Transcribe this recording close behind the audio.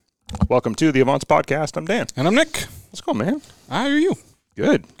Welcome to the Avants podcast. I'm Dan. And I'm Nick. What's going on, man? How are you?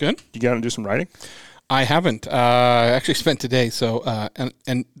 Good. Good. You got to do some writing? I haven't. I actually spent today. So,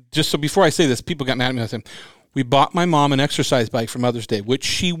 and just so before I say this, people got mad at me. I said, we bought my mom an exercise bike for Mother's Day, which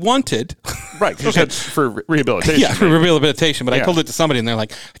she wanted. Right, because that's for rehabilitation. Yeah, for rehabilitation. But Yeah. I told it to somebody, and they're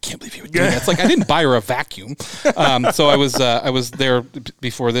like, I can't believe you would do that. It's like, I didn't buy her a vacuum. So I was there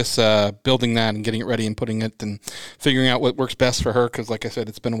before this, building that and getting it ready and putting it and figuring out what works best for her. Because, like I said,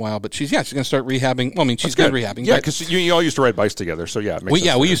 it's been a while. But she's going to start rehabbing. Well, I mean, she's good rehabbing. Yeah, because you all used to ride bikes together. So, yeah, it makes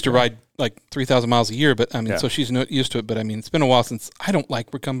sense. We used to ride like 3,000 miles a year. But, I mean, so she's used to it. But, I mean, it's been a while since I don't like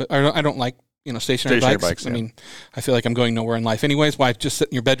stationary bikes. Yeah. I mean, I feel like I'm going nowhere in life anyways. Why just sit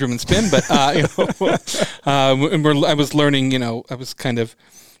in your bedroom and spin? But, I was learning,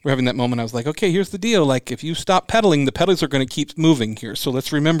 we're having that moment. I was like, okay, here's the deal. Like, if you stop pedaling, the pedals are going to keep moving here. So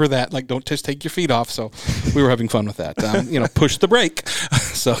let's remember that. Like, don't just take your feet off. So we were having fun with that. Push the brake.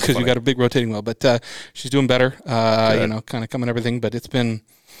 So, because you got a big rotating wheel. But she's doing better, kind of coming everything. But it's been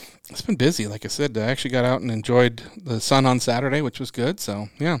busy. Like I said, I actually got out and enjoyed the sun on Saturday, which was good. So,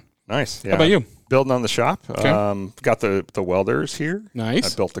 yeah. Nice. Yeah. How about you? Building on the shop. Okay. Got the welders here.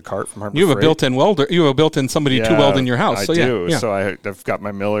 Nice. I built the cart from Harbor You have Freight. a built-in welder. You have a built-in somebody to weld in your house. I do. Yeah. So I've got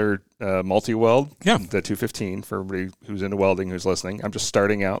my Miller multi-weld, the 215 for everybody who's into welding, who's listening. I'm just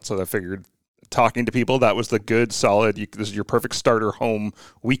starting out, so I figured talking to people, that was the good, solid, this is your perfect starter home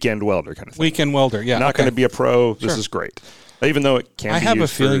weekend welder kind of thing. Weekend welder, yeah. Not going to be a pro. This is great. Even though it can be I have a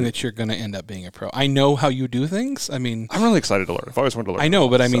used feeling that you're going to end up being a pro. I know how you do things. I mean, I'm really excited to learn. I've always wanted to learn. I know,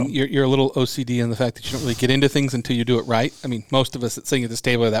 but I mean, you're a little OCD in the fact that you don't really get into things until you do it right. I mean, most of us that sitting at this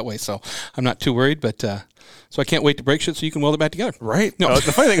table are that way, so I'm not too worried. But so I can't wait to break shit so you can weld it back together. Right. No.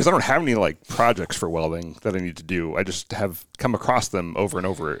 The funny thing is I don't have any projects for welding that I need to do. I just have come across them over and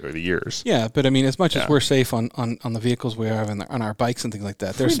over the years. Yeah, but I mean, as much as we're safe on the vehicles we have and on our bikes and things like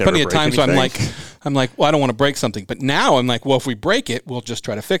that, there's plenty of times where I'm like, well, I don't want to break something. But now I'm like, well, if we break it, we'll just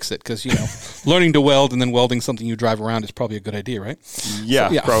try to fix it because, learning to weld and then welding something you drive around is probably a good idea, right?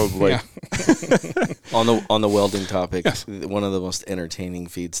 Yeah, probably. Yeah. On the welding topic, one of the most entertaining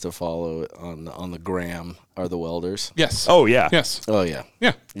feeds to follow on the gram are the welders. Yes. Oh, yeah. Yes. Oh, yeah.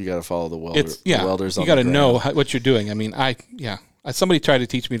 Yeah. You got to follow the Welders. on You got to the gram. know what you're doing. I mean, somebody tried to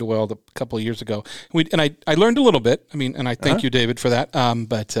teach me to weld a couple of years ago. I learned a little bit. I mean, and I thank you, David, for that.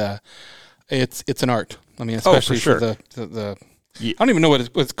 But it's an art. I mean, especially for sure. for the I don't even know what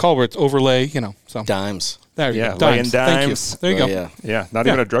it's called where it's overlay, so. Dimes. There you go. Laying dimes. Thank you. There you go. Yeah. Yeah, not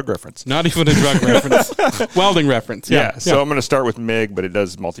even a drug reference. Not even a drug reference. Welding reference. Yeah. So I'm going to start with MIG, but it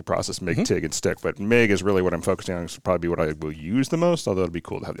does multi-process MIG, TIG, and stick. But MIG is really what I'm focusing on. It's probably what I will use the most, although it'd be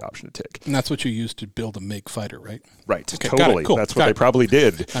cool to have the option to TIG. And that's what you use to build a MIG fighter, right? Right. Okay, totally. Cool. That's what they probably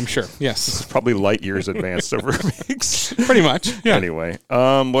did. I'm sure. Yes. It's probably light years advanced over MIGs. Pretty much. Yeah. Anyway,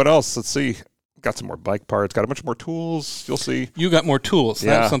 what else? Let's see. Got some more bike parts. Got a bunch more tools. You'll see. You got more tools.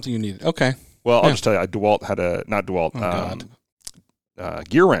 Yeah. That's something you needed. Okay. Well, I'll just tell you, DeWalt had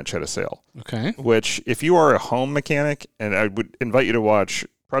Gear Wrench had a sale. Okay. Which, if you are a home mechanic, and I would invite you to watch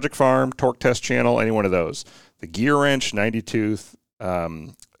Project Farm, Torque Test Channel, any one of those. The Gear Wrench 90-tooth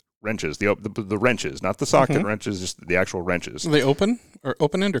wrenches, the wrenches, not the socket wrenches, just the actual wrenches. Are they open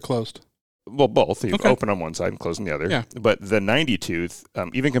end or closed? Well, both. You open on one side and close on the other. Yeah. But the 90-tooth,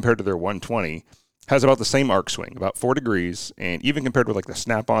 even compared to their 120, has about the same arc swing, about 4 degrees, and even compared with the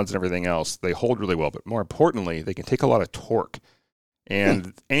snap-ons and everything else, they hold really well. But more importantly, they can take a lot of torque.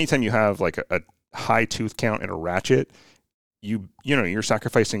 And anytime you have a high tooth count in a ratchet, you're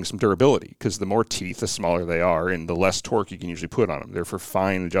sacrificing some durability because the more teeth, the smaller they are, and the less torque you can usually put on them. They're for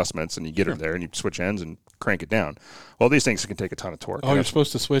fine adjustments, and you get them there, and you switch ends and crank it down. Well, these things can take a ton of torque. Oh, you're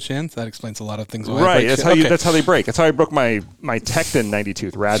supposed to switch ends? That explains a lot of things. Right. That's how they break. That's how I broke my Tecton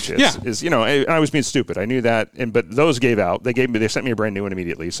 90-tooth ratchets. Yeah. I was being stupid. I knew that, but those gave out. They sent me a brand new one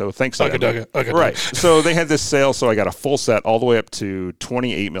immediately. So thanks to them. Right. So they had this sale, so I got a full set all the way up to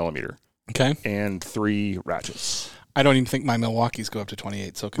 28 millimeter. Okay. And 3 ratchets. I don't even think my Milwaukee's go up to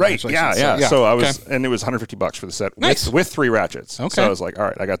 28. So right, yeah. So I was, and it was $150 for the set with 3 ratchets. Okay. So I was like, all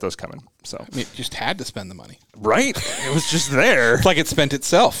right, I got those coming. So I mean, just had to spend the money. Right, it was just there. It's like it spent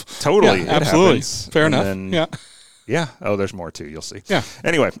itself. Totally, yeah, absolutely. Happens. Fair enough. Then, yeah. Oh, there's more too. You'll see. Yeah.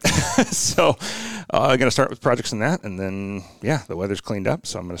 Anyway, so I'm going to start with projects in that, and then the weather's cleaned up,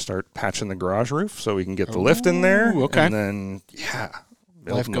 so I'm going to start patching the garage roof so we can get the lift in there. Okay. And then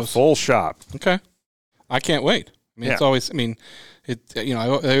building goes a full shop. Okay. I can't wait. I mean, it's always, I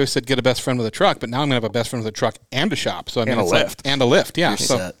always said get a best friend with a truck, but now I'm going to have a best friend with a truck and a shop. So I mean, and a lift. And a lift, yeah. You're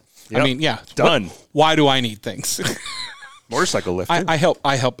so, set. Yep. I mean, yeah. Done. Why do I need things? Motorcycle lift.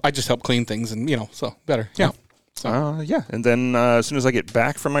 I just help clean things and, so better. Yeah. So. Yeah, and then as soon as I get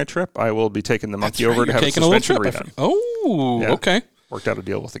back from my trip, I will be taking the monkey over to have a taking a little suspension trip. redone. Oh, Yeah. okay. Worked out a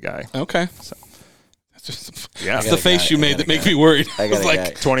deal with the guy. Okay. So. That's just Yeah. it's the face you made that makes me worried. I got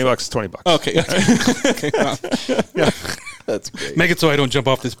like $20. $20. Okay. Okay. Well, yeah. That's great. Make it so I don't jump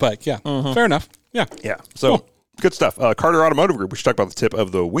off this bike. Yeah. Fair enough. Yeah. Yeah. So Cool. good stuff. Carter Automotive Group. We should talk about the tip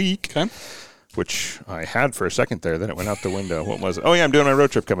of the week. Okay. Which I had for a second there, then it went out the window. What was it? Oh, yeah, I'm doing my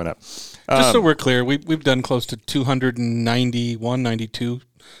road trip coming up. Just so we're clear, we've done close to 291, 92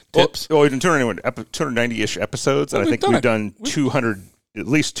 tips. Well, we've done 290-ish episodes, and I think we've done 200, at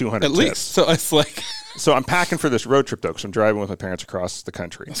least 200 At tips. least. So it's like... So I'm packing for this road trip, though, because I'm driving with my parents across the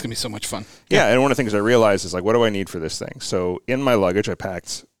country. It's going to be so much fun. Yeah, and one of the things I realized is, like, what do I need for this thing? So in my luggage, I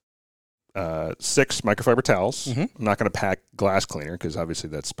packed 6 microfiber towels. Mm-hmm. I'm not going to pack glass cleaner, because obviously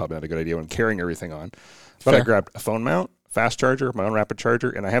that's probably not a good idea when carrying everything on. But Fair. I grabbed a phone mount, fast charger, my own rapid charger,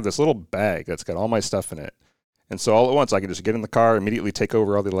 and I have this little bag that's got all my stuff in it. And so all at once, I can just get in the car, immediately take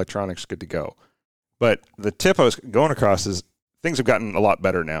over all the electronics, good to go. But the tip I was going across is things have gotten a lot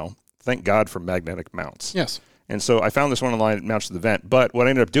better now. Thank God for magnetic mounts. Yes. And so I found this one online, it mounts to the vent. But what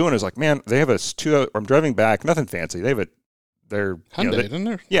I ended up doing is like, man, they have I'm driving back, nothing fancy. They have they're Hyundai, isn't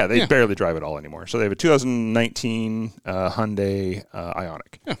there? Yeah, they barely drive it all anymore. So they have a 2019 Hyundai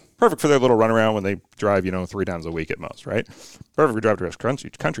Ioniq. Yeah. Perfect for their little runaround when they drive, 3 times a week at most, right? Perfect for drive to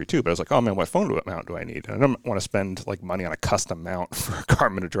country too. But I was like, oh man, what phone mount do I need? And I don't want to spend like money on a custom mount for a car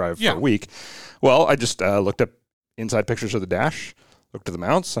I'm going to drive for a week. Well, I just looked up inside pictures of the dash, looked at the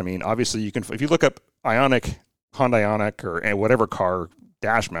mounts. I mean, obviously you can, if you look up Ioniq, Honda Ioniq, or whatever car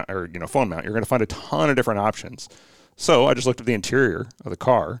dash mount or phone mount, you're going to find a ton of different options. So I just looked at the interior of the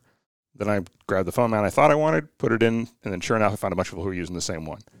car. Then I grabbed the phone mount I thought I wanted, put it in, and then sure enough, I found a bunch of people who were using the same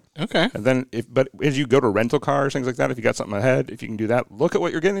one. Okay. And then, but as you go to rental cars, things like that, if you got something ahead, if you can do that, look at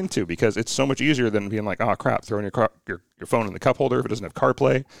what you're getting into, because it's so much easier than being like, oh crap, throwing your phone in the cup holder if it doesn't have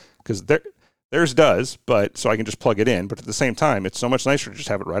CarPlay, because theirs does, but so I can just plug it in. But at the same time, it's so much nicer to just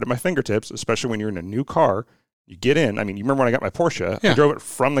have it right at my fingertips, especially when you're in a new car. You get in. I mean, you remember when I got my Porsche? Yeah. I drove it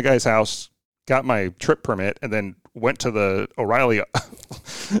from the guy's house, got my trip permit, and then went to the O'Reilly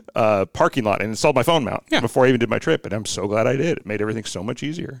parking lot and installed my phone mount before I even did my trip. And I'm so glad I did. It made everything so much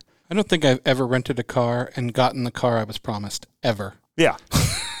easier. I don't think I've ever rented a car and gotten the car I was promised, ever. Yeah.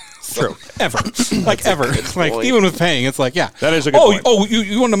 True. Ever. Like, ever. Like, point. even with paying, it's like, yeah. That is a good point. Oh,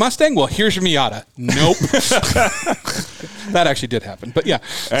 you want a Mustang? Well, here's your Miata. Nope. That actually did happen. But, yeah.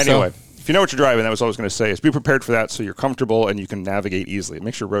 Anyway. If you know what you're driving, that was all I was going to say, is be prepared for that so you're comfortable and you can navigate easily. It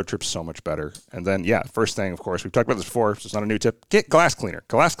makes your road trip so much better. And then, first thing, of course, we've talked about this before, so it's not a new tip. Get glass cleaner.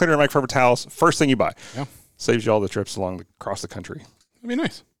 Glass cleaner and microfiber towels, first thing you buy. Yeah. Saves you all the trips across the country. That'd be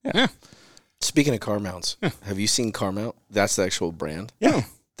nice. Yeah. Speaking of car mounts, have you seen Car Mount? That's the actual brand. Yeah.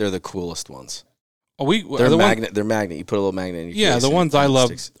 They're the coolest ones. Oh, They're magnet. They're magnet. You put a little magnet in your yeah, case the ones I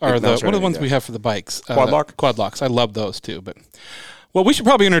love are what are the ones we we have for the bikes? Quad lock? Quad locks. I love those too. But well, we should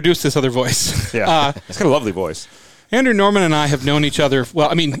probably introduce this other voice. Yeah. It's got a lovely voice. Andrew Norman and I have known each other. Well,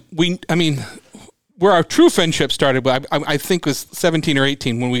 I mean, where our true friendship started, I think was 17 or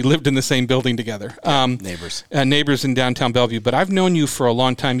 18 when we lived in the same building together. neighbors. Neighbors in downtown Bellevue. But I've known you for a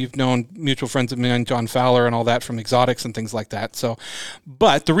long time. You've known mutual friends of mine, John Fowler and all that from Exotics and things like that. So,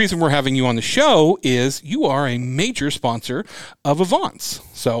 but the reason we're having you on the show is you are a major sponsor of Avants.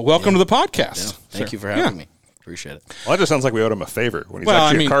 So welcome to the podcast. Yeah. Thank you for having me. Appreciate it. Well, it just sounds like we owed him a favor when he's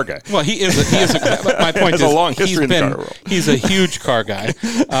actually a car guy. Well, he is. My point is, a long history in the car world. He's a huge car guy.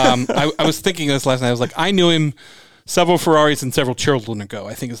 I was thinking this last night. I was like, I knew him several Ferraris and several children ago,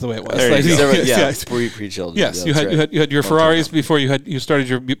 I think is the way it was. There you go. Pre-children. Yes, yeah, you had your Ferraris before you started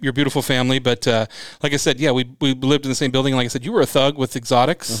your beautiful family. But like I said, we lived in the same building. Like I said, you were a thug with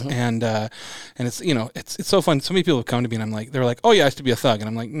Exotics, and it's it's so fun. So many people have come to me and I'm like, they're like, oh yeah, I used to be a thug, and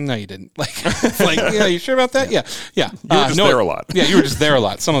I'm like, no, you didn't. Like, yeah, you sure about that? Yeah. You were just there a lot. Yeah, you were just there a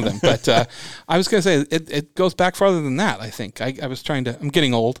lot. Some of them, but I was gonna say it goes back farther than that. I think I was trying to. I'm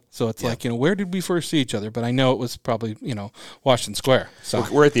getting old, so it's like where did we first see each other? But I know it was probably Washington Square. So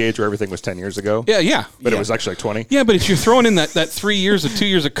we're at the age where everything was 10 years ago. Yeah. But it was actually like 20. Yeah, but if you're throwing in that 3 years or 2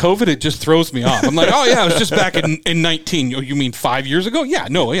 years of COVID, it just throws me off. I'm like, oh yeah, it was just back in 19. Oh, you mean 5 years ago? Yeah,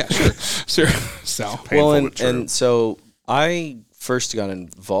 no, yeah, sure. So well, and so I first got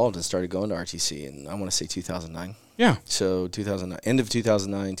involved and started going to RTC, and I want to say 2009. Yeah. So 2009, end of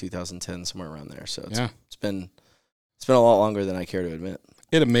 2009, 2010, somewhere around there. So it's been a lot longer than I care to admit.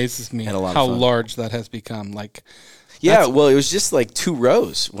 It amazes me how large that has become. Like, well, it was just like 2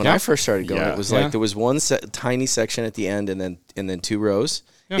 rows when I first started going. Yeah. It was like there was one tiny section at the end, and then 2 rows.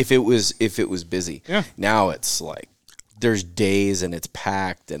 Yeah. If it was busy. Yeah. Now it's like there's days and it's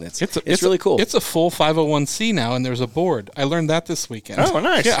packed and it's really cool. It's a full 501c now, and there's a board. I learned that this weekend. Oh,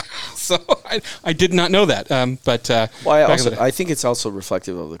 nice. Yeah. So I did not know that. I think it's also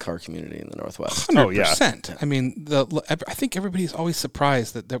reflective of the car community in the Northwest. 100%. Oh, yeah. I mean, I think everybody's always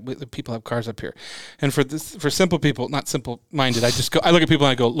surprised that people have cars up here. And for simple people, not simple-minded, I look at people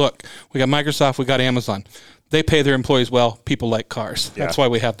and I go, look, we got Microsoft, we got Amazon. They pay their employees well. People like cars. Yeah. That's why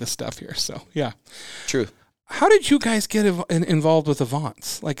we have this stuff here. So, yeah. True. How did you guys get involved with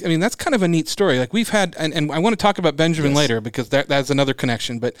Avants? Like, I mean, that's kind of a neat story. Like, we've had, and I want to talk about Benjamin later because that's another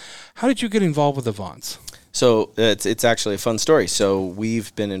connection. But how did you get involved with Avants? So it's actually a fun story. So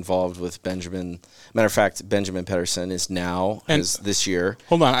we've been involved with Benjamin. Matter of fact, Benjamin Pedersen is now this year.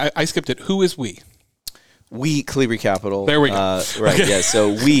 Hold on, I skipped it. Who is we? We, Calibri Capital. There we go. Right, okay. Yeah. So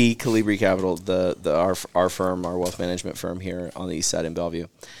we, Calibri Capital, our firm, our wealth management firm here on the east side in Bellevue,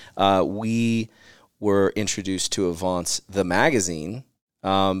 we were introduced to Avants, the magazine,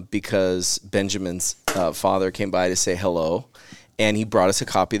 because Benjamin's father came by to say hello, and he brought us a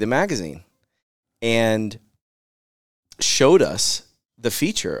copy of the magazine and showed us the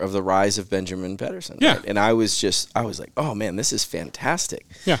feature of the rise of Benjamin Pedersen. Yeah. Right? And I was like, oh man, this is fantastic.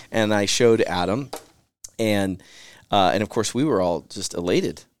 Yeah. And I showed Adam, and of course we were all just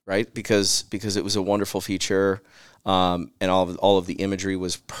elated, right? Because it was a wonderful feature. And all of the imagery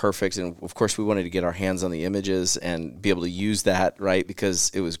was perfect, and of course we wanted to get our hands on the images and be able to use that, right?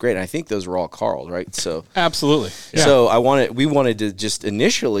 Because it was great. And I think those were all Carl, right? So absolutely. Yeah. So we wanted to just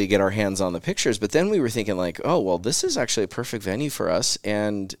initially get our hands on the pictures, but then we were thinking like, oh well, this is actually a perfect venue for us,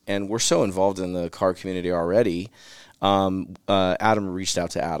 and we're so involved in the car community already. Adam reached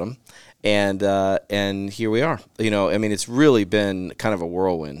out to Adam. And here we are. I mean, it's really been kind of a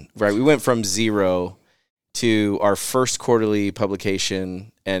whirlwind, right? We went from zero to our first quarterly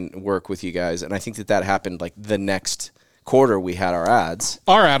publication and work with you guys. And I think that happened like the next quarter we had our ads.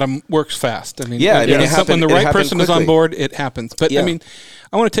 Our Adam works fast. I mean, when the right person is on board, it happens. But yeah. I mean,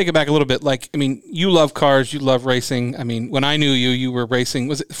 I want to take it back a little bit. Like, I mean, you love cars, you love racing. I mean, when I knew you, you were racing.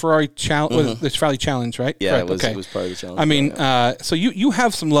 Was it Ferrari Challenge? Mm-hmm. The Ferrari Challenge, right? Yeah, Correct. it was part of the challenge. I mean, so you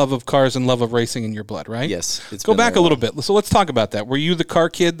have some love of cars and love of racing in your blood, right? Yes. Go back a little bit. So let's talk about that. Were you the car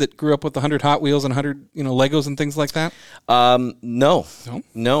kid that grew up with 100 Hot Wheels and 100 Legos and things like that? No.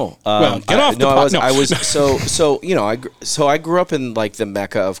 Well, get off the pot. I was so I grew up in like the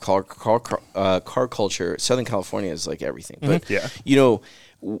mecca of car culture. Southern California is like everything. But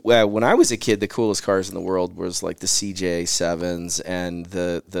when I was a kid, the coolest cars in the world was like the CJ7s and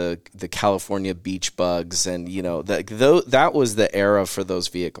the California Beach Bugs, and that was the era for those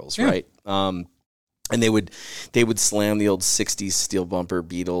vehicles, right? And they would slam the old 60s steel bumper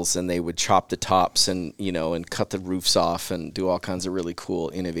Beetles, and they would chop the tops and cut the roofs off and do all kinds of really cool,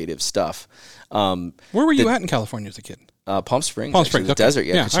 innovative stuff. Where were you at in California as a kid? Palm Springs. The okay. Desert,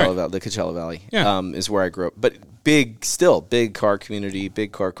 Coachella, right. The Coachella Valley is where I grew up. But big car community,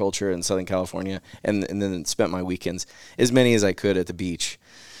 big car culture in Southern California, and then spent my weekends, as many as I could, at the beach.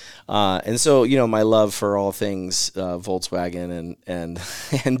 And so, my love for all things Volkswagen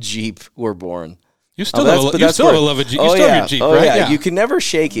and Jeep were born. You still have a love of Jeep. You still have your Jeep, right? Yeah. You can never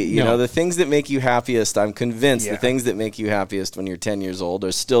shake it. You know, the things that make you happiest, I'm convinced the things that make you happiest when you're 10 years old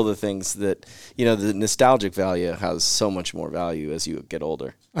are still the things that, the nostalgic value has so much more value as you get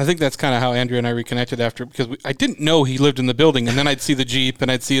older. I think that's kind of how Andrea and I reconnected after, because I didn't know he lived in the building, and then I'd see the Jeep,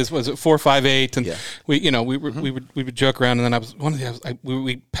 and I'd see his, was it 458, and we would joke around, and then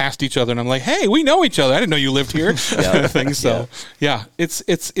we passed each other, and I'm like, hey, we know each other. I didn't know you lived here. Kind of thing. So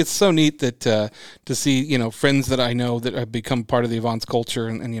it's so neat that to see friends that I know that have become part of the Avants culture,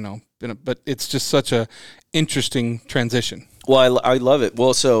 and but it's just such a interesting transition. Well, I love it.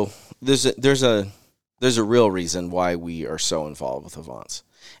 Well, so there's a real reason why we are so involved with Avants.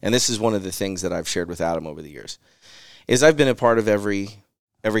 And this is one of the things that I've shared with Adam over the years, is I've been a part of every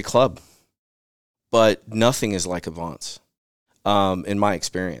club, but nothing is like Avants, in my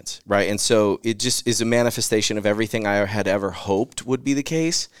experience, right? And so it just is a manifestation of everything I had ever hoped would be the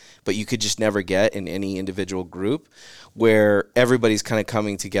case, but you could just never get in any individual group, where everybody's kind of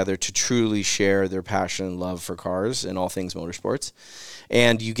coming together to truly share their passion and love for cars and all things motorsports.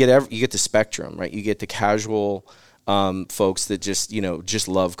 And you get the spectrum, right? You get the casual folks that just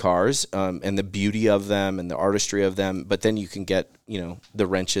love cars, and the beauty of them and the artistry of them. But then you can get, the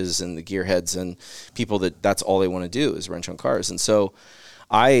wrenches and the gearheads and people that's all they want to do is wrench on cars. And so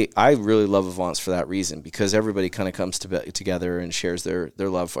I really love Avants for that reason, because everybody kind of comes together and shares their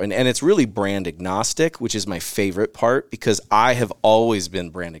love for, and it's really brand agnostic, which is my favorite part, because I have always been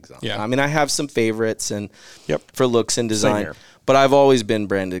brand agnostic. Yeah. I mean, I have some favorites and for looks and design, but I've always been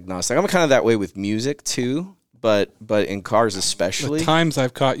brand agnostic. I'm kind of that way with music too. but in cars especially. The times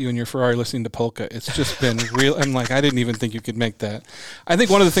I've caught you in your Ferrari listening to polka, it's just been real. I'm like, I didn't even think you could make that. I think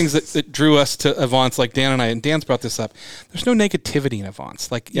one of the things that drew us to Avants, like Dan and I, and Dan's brought this up, there's no negativity in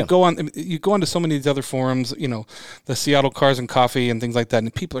Avants. Like you go onto so many of these other forums, the Seattle Cars and Coffee and things like that,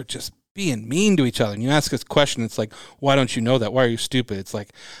 and people are just being mean to each other. And you ask us a question, it's like, why don't you know that? Why are you stupid? It's like,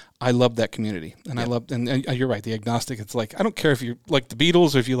 I love that community, and I love, and you're right, the agnostic. It's like, I don't care if you like the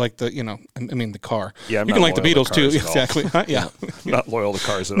Beatles or if you like the, the car. Yeah, you can like the Beatles too, exactly. Yeah, not loyal to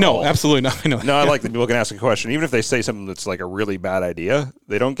cars at all. No, absolutely not. No, I like that people can ask a question, even if they say something that's like a really bad idea.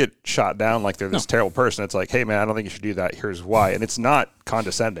 They don't get shot down like they're this terrible person. It's like, hey man, I don't think you should do that. Here's why, and it's not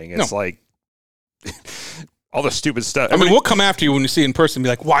condescending. It's like. All the stupid stuff. I mean, we'll come after you when you see it in person and be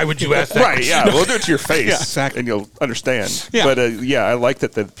like, why would you ask that? Right, yeah. We'll do it to your face. Yeah, exactly. And you'll understand. Yeah. But, I like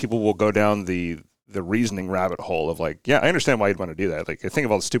that people will go down the reasoning rabbit hole of like, yeah, I understand why you'd want to do that. Like, I think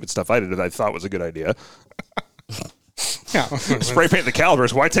of all the stupid stuff I did that I thought was a good idea. Yeah. Spray paint the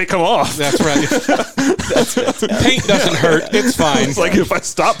calipers. Why take them off? That's right. Paint doesn't hurt. It's fine. It's like if I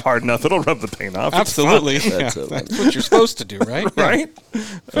stop hard enough, it'll rub the paint off. Absolutely. That's what you're supposed to do, right? Right?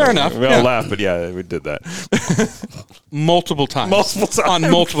 Fair enough. We all laugh, but yeah, we did that. Multiple times. On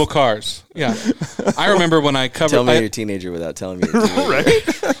multiple cars. Yeah. I remember when I covered... Tell me you're a teenager without telling me you're a teenager.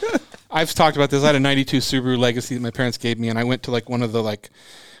 Right? I've talked about this. I had a 92 Subaru Legacy that my parents gave me, and I went to like one of the like...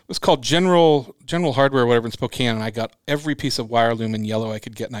 It was called General Hardware or whatever in Spokane, and I got every piece of wire loom in yellow I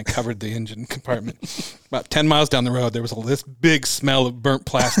could get, and I covered the engine compartment. About 10 miles down the road, there was this big smell of burnt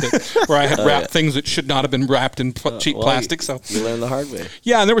plastic where I had wrapped things that should not have been wrapped in cheap plastic. So you learned the hard way.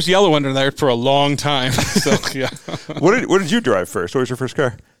 Yeah, and there was yellow under there for a long time. So yeah. What did you drive first? What was your first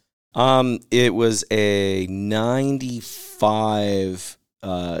car? It was a 95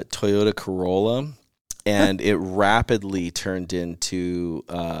 Toyota Corolla. And it rapidly turned into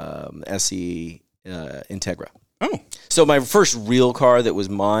SE Integra. Oh, so my first real car that was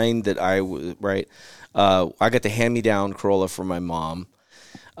mine that I got the hand-me-down Corolla from my mom.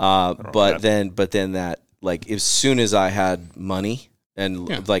 But then that like as soon as I had money and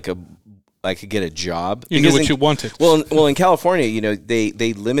I could get a job. You knew what you wanted. Well, in California,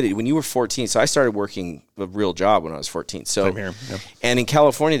 they limited when you were 14. So I started working a real job when I was 14. So, same here. Yep. And in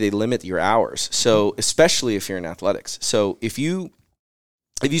California, they limit your hours. So especially if you're in athletics. So if you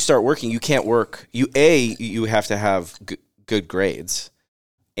start working, you can't work. You have to have good grades,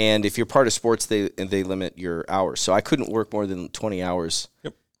 and if you're part of sports, they limit your hours. So I couldn't work more than 20 hours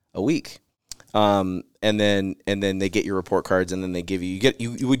a week. And then they get your report cards, and then they give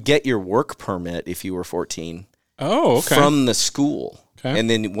you would get your work permit if you were 14. Oh, okay. From the school. Okay. And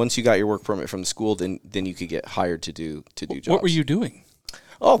then once you got your work permit from the school, then you could get hired to do jobs. What were you doing?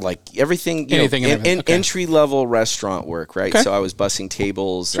 Oh, like everything, Anything okay. Entry level restaurant work, right? Okay. So I was bussing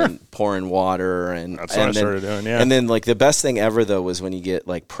tables and pouring water, and that's what I started doing. Yeah, and then like the best thing ever though was when you get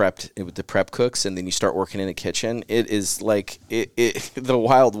like prepped with the prep cooks, and then you start working in a kitchen. It is like the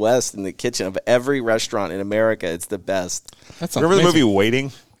Wild West in the kitchen of every restaurant in America. It's the best. That's remember amazing. the movie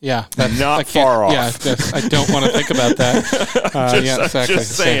Waiting? Yeah, not far off. Yeah, I don't want to think about that. Exactly.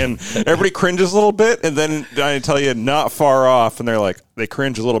 Just saying, everybody cringes a little bit, and then I tell you, not far off, and they're like, they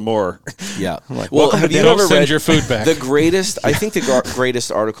cringe a little more. Yeah. I'm like, well, have you ever read your food back? The greatest? I think the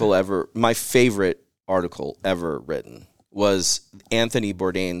greatest article ever. My favorite article ever written was Anthony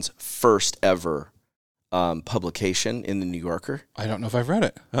Bourdain's first ever publication in the New Yorker. I don't know if I've read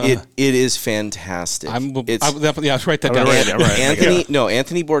it. It is fantastic. I'll write that down.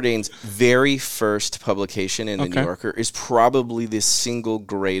 Anthony Bourdain's very first publication in the New Yorker is probably the single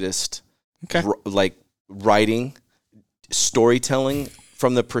greatest, writing, storytelling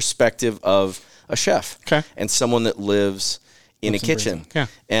from the perspective of a chef and someone that lives in a kitchen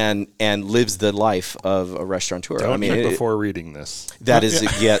and lives the life of a restaurateur. Don't eat before reading this. That is,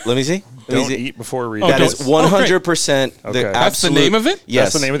 let me see. Don't eat before reading that this. That is 100% the That's absolute, the name of it? Yes.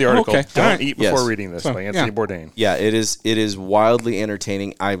 That's the name of the article. Okay. Don't eat before reading this by Anthony Bourdain. Yeah, it is wildly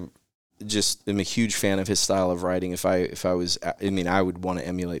entertaining. I just am a huge fan of his style of writing. I would want to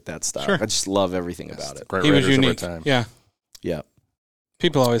emulate that style. Sure. I just love everything about it. He was unique. Yeah. Yeah.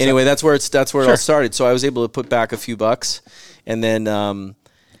 People always anyway. That's where it all started. So I was able to put back a few bucks, and then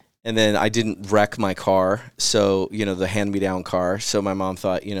I didn't wreck my car. So the hand-me-down car. So my mom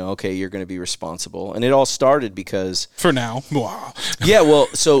thought, okay, you're going to be responsible, and it all started because for now, yeah. Well,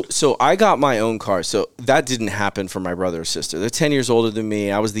 so I got my own car. So that didn't happen for my brother or sister. They're 10 years older than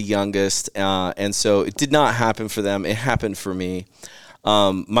me. I was the youngest, and so it did not happen for them. It happened for me.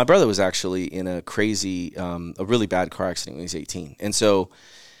 My brother was actually in a crazy, a really bad car accident when he was 18. And so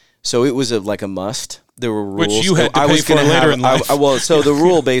it was like a must there were rules. Which you had to I pay was for gonna later have, in life. The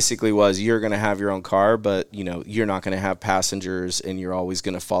rule basically was you're going to have your own car, but you're not going to have passengers, and you're always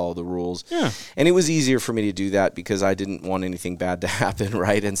going to follow the rules. Yeah. And it was easier for me to do that because I didn't want anything bad to happen,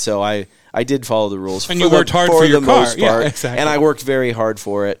 right? And so I did follow the rules. And you worked hard for your the car. most part, Yeah, exactly. and I worked very hard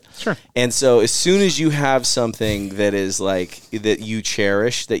for it. Sure. And so as soon as you have something that is like that you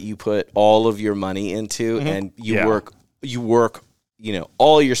cherish, that you put all of your money into, and you work.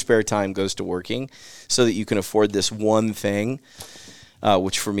 All your spare time goes to working so that you can afford this one thing,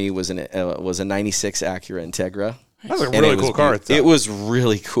 which for me was a 96 Acura Integra. That's a really cool car. It was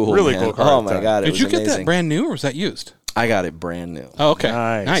really cool. Really man. cool car. Oh, my God. Did you get that brand new or was that used? I got it brand new. Oh, okay.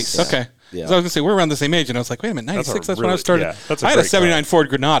 Nice. Nice. Okay. Yeah. So I was going to say, we're around the same age, and I was like, wait a minute, 96, that's when I really- started. yeah, that's a I had a great 79 Ford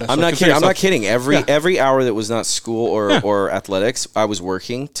Granada. I'm so not kidding. I'm not kidding. Every Yeah. every hour that was not school or athletics, I was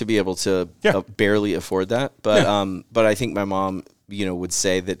working to be able to barely afford that. But but I think my mom, would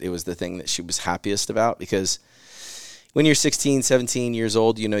say that it was the thing that she was happiest about because when you're 16, 17 years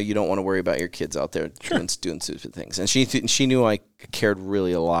old, you don't want to worry about your kids out there doing stupid things. And she knew I cared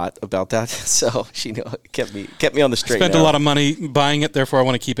really a lot about that, so she knew it kept me on the straight. Spent a lot of money buying it, therefore I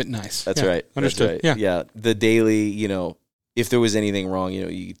want to keep it nice. That's Yeah. right. Understood. That's right. Yeah. Yeah. The daily, if there was anything wrong,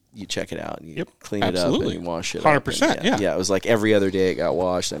 you check it out and you clean Absolutely. it up and you wash it 100%, up. And yeah. It was like every other day it got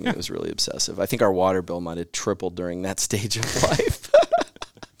washed. I mean, it was really obsessive. I think our water bill might have tripled during that stage of life.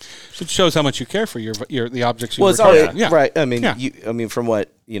 It shows how much you care for the objects you Well, work it's all hard on. Yeah. right. I mean, Yeah. From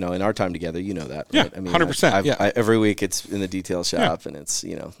what in our time together, that. Yeah, Right? I mean, 100%, yeah. every week it's in the detail shop, and it's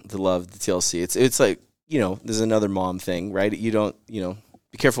the love, the TLC. It's like there's another mom thing, right? You don't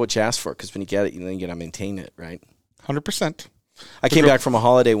be careful what you ask for because when you get it, you got to maintain it, right? 100%. I came back from a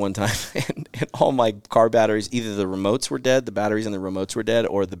holiday one time, and all my car batteries, either the remotes were dead, the batteries in the remotes were dead,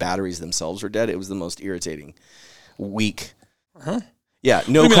 or the batteries themselves were dead. It was the most irritating week. Yeah,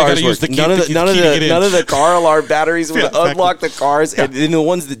 no cars worked. None of the car alarm batteries would unlock the cars, and then the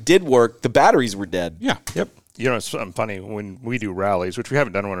ones that did work, the batteries were dead. Yeah. Yep. It's something funny when we do rallies, which we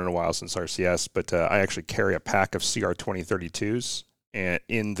haven't done one in a while since RCS, but I actually carry a pack of CR 2032s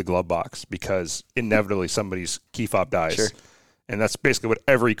in the glove box because inevitably somebody's key fob dies. Sure. And that's basically what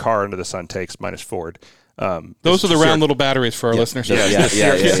every car under the sun takes, minus Ford. Those are the round little batteries for our listeners. CR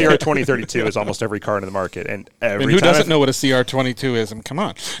 2032 is almost every car in the market. And who doesn't know what a CR22 is? Come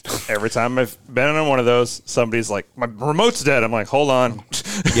on. Every time I've been on one of those, somebody's like, my remote's dead. I'm like, hold on.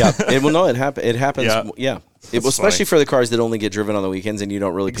 Yeah. It happens. It happens. Yeah. Especially funny. for the cars that only get driven on the weekends and you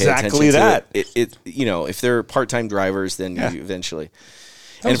don't really pay Exactly attention that. to it. If they're part-time drivers, then you eventually.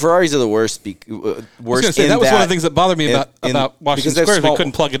 And Ferraris are the worst. I was going to say, that was one of the things that bothered me about Washington Square. They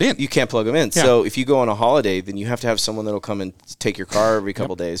couldn't plug it in. You can't plug them in. Yeah. So if you go on a holiday, then you have to have someone that'll come and take your car every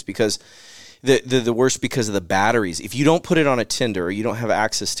couple days because the worst because of the batteries. If you don't put it on a tender or you don't have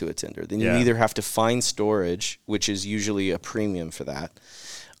access to a tender, then you either have to find storage, which is usually a premium for that.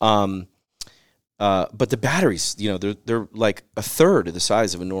 But the batteries, they're like a third of the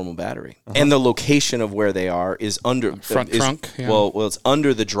size of a normal battery, and the location of where they are is under front trunk. Yeah. Well, it's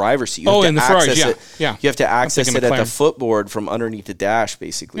under the driver's seat. You have in to the Ferraris, access it. yeah. You have to access it at the McLaren. footboard from underneath the dash,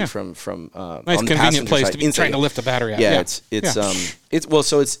 basically from nice on the convenient passenger place side, to be inside. trying to lift a battery out. Yeah, so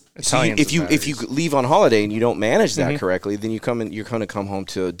Italians if you and if you batteries. leave on holiday and you don't manage that correctly, then you're going to come home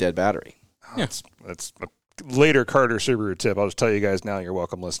to a dead battery. That's a later Carter Subaru tip. I'll just tell you guys now. You're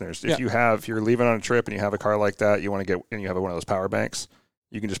welcome, listeners. If you're leaving on a trip and you have a car like that, you want to get and you have one of those power banks,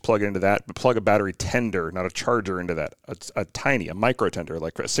 you can just plug it into that. But plug a battery tender, not a charger, into that. A micro tender,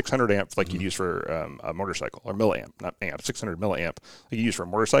 like a 600 amp, like you'd use for a motorcycle, or milliamp, not amp, 600 milliamp, like you use for a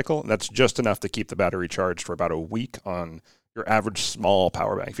motorcycle. And that's just enough to keep the battery charged for about a week on your average small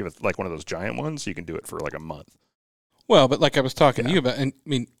power bank. If you have like one of those giant ones, you can do it for like a month. Well, but like I was talking to you about, and I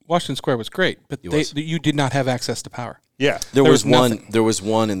mean, Washington Square was great, but you did not have access to power. Yeah, there was one. nothing. There was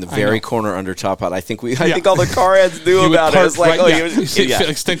one in the very corner under Top Hat. I think all the car heads knew about it. park It's like,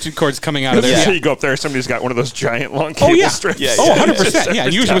 extension cords coming out of there. So you go up there, somebody's got one of those giant long cable strips. Yeah, 100%. Yeah,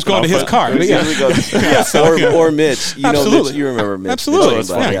 usually was going to his car. Or Mitch. Absolutely. Mitch, you remember Mitch. Absolutely.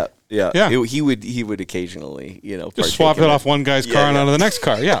 Mitch Yeah. Yeah. He would occasionally, just swap it off one guy's car and onto the next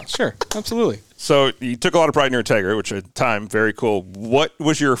car. Yeah, sure. Absolutely. So you took a lot of pride in your Integra, which at the time, very cool. What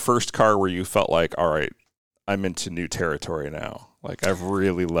was your first car where you felt like, all right, I'm into new territory now? Like, I've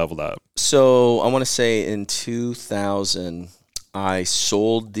really leveled up. So I want to say in 2000, I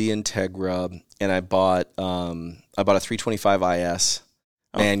sold the Integra and I bought a 325 IS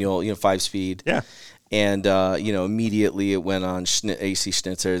manual, 5-speed. Yeah. And immediately it went on AC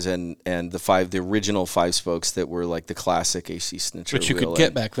Schnitzers and the original 5-spokes that were like the classic AC Schnitzer, which you could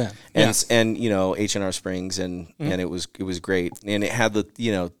get back then, and H&R springs and it was great, and it had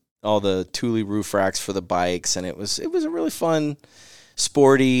the Thule roof racks for the bikes, and it was a really fun,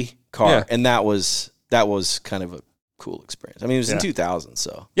 sporty car, and that was kind of a cool experience. I mean, it was in 2000,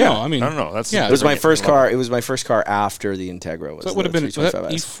 so I mean, I don't know. That's it was my first car. It was my first car after the Integra. Was so it would have been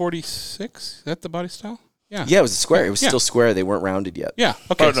E46. Is that the body style? Yeah, it was a square. It was still square. They weren't rounded yet. Yeah,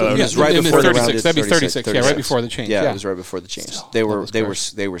 okay. It was right before the rounded. That'd be 36. Yeah, right before the change. Yeah, it was right before the change. Still,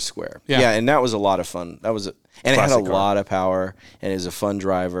 they were square. Yeah, and that was a lot of fun. And it had a lot of power, and it was a fun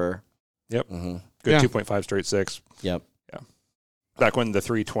driver. Yep. Mm-hmm. Good 2.5 straight six. Yep. Yeah. Back when the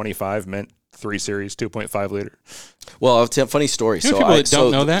 325 meant 3 Series 2.5 liter. Well, I'll tell a funny story. You know, people that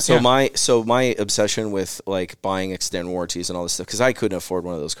don't know that. So my obsession with like buying extended warranties and all this stuff, because I couldn't afford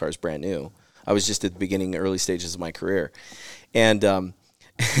one of those cars brand new. I was just at the beginning, early stages of my career, and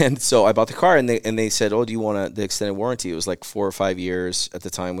so I bought the car, and they said, "Oh, do you want the extended warranty?" It was like 4 or 5 years at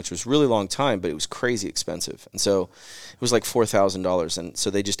the time, which was really long time, but it was crazy expensive, and so it was like $4,000, and so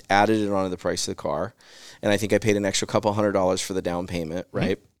they just added it onto the price of the car, and I think I paid an extra couple $100 for the down payment,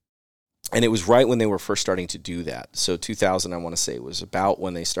 right? Mm-hmm. And it was right when they were first starting to do that. So 2000, I want to say, was about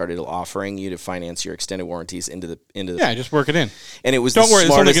when they started offering you to finance your extended warranties into the just work it in. And it was don't worry,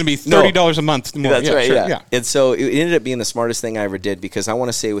 it's only going to be $30 a month more. That's right. Sure, yeah. And so it ended up being the smartest thing I ever did, because I want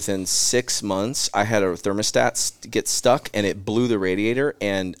to say within 6 months I had a thermostat get stuck and it blew the radiator,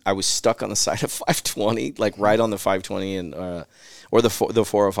 and I was stuck on the side of 520, like right on the 520 and or the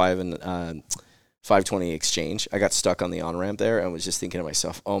 405 and 520 exchange. I got stuck on the on-ramp there and was just thinking to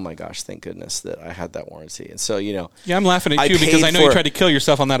myself, oh my gosh, thank goodness that I had that warranty. And so, you know. Yeah, I'm laughing at you because I know you tried to kill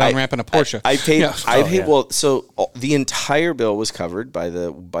yourself on that on-ramp in a Porsche. I paid well, so the entire bill was covered by the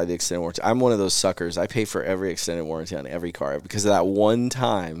extended warranty. I'm one of those suckers. I pay for every extended warranty on every car because of that one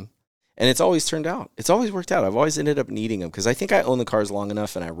time. And it's always turned out. It's always worked out. I've always ended up needing them because I think I own the cars long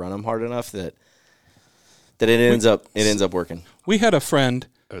enough and I run them hard enough that it ends up working. We had a friend.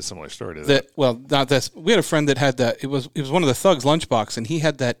 A similar story to that. Well, not this. We had a friend that had that. It was one of the Thugs lunchbox, and he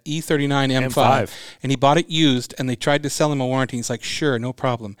had that E39 M5, and he bought it used, and they tried to sell him a warranty. He's like, sure, no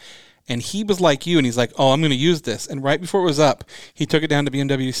problem. And he was like you, and he's like, oh, I'm going to use this. And right before it was up, he took it down to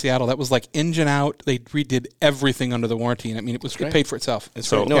BMW Seattle. That was like engine out. They redid everything under the warranty, and I mean, it paid for itself. And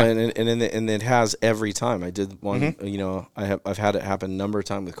it has every time. I did one. Mm-hmm. You know, I've had it happen a number of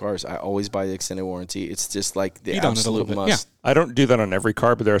times with cars. I always buy the extended warranty. It's just like the absolute must. Yeah. I don't do that on every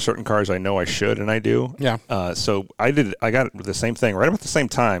car, but there are certain cars I know I should, and I do. Yeah. So I got the same thing right about the same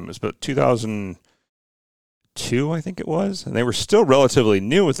time. It was about 2002, I think it was, and they were still relatively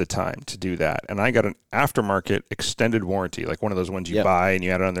new at the time to do that. And I got an aftermarket extended warranty, like one of those ones you buy and you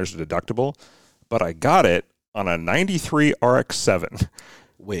add it on. There's a deductible, but I got it on a '93 RX-7.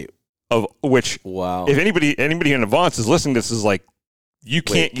 Wait, of which, wow! If anybody in Avants is listening, this is like you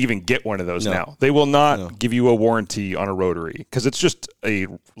can't even get one of those now. They will not give you a warranty on a rotary because it's just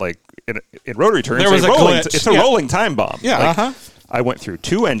in rotary terms. It's a rolling time bomb. Yeah, I went through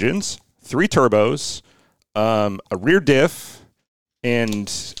 2 engines, 3 turbos. A rear diff, and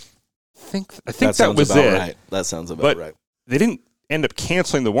I think that was it. Right. That sounds about right. They didn't end up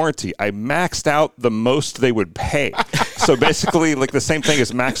canceling the warranty. I maxed out the most they would pay. So basically, like the same thing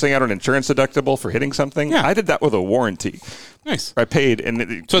as maxing out an insurance deductible for hitting something. Yeah. I did that with a warranty. Nice. I paid,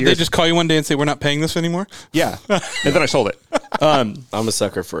 so they just call you one day and say, "We're not paying this anymore." Yeah, and then I sold it. I'm a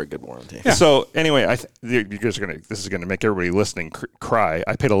sucker for a good warranty. Yeah. So anyway, you guys are this is gonna make everybody listening cry.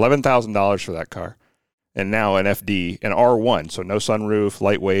 I paid $11,000 for that car. And now an FD, an R1, so no sunroof,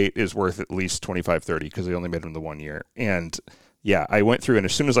 lightweight, is worth at least $25,000-$30,000 because they only made them the 1 year. And yeah, I went through, and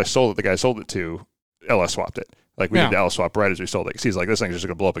as soon as I sold it, the guy I sold it to, LS swapped it. Like we did the LS swap right as we sold it. Because he's like, this thing's just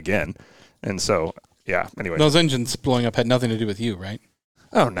going to blow up again. And so, yeah, anyway. Those engines blowing up had nothing to do with you, right?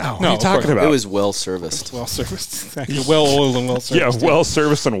 Oh, no. What are you talking about? It was well serviced. Well serviced. Well oiled and well serviced. Yeah, well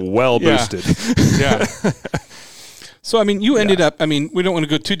serviced and well boosted. Yeah. So, I mean, you ended up, we don't want to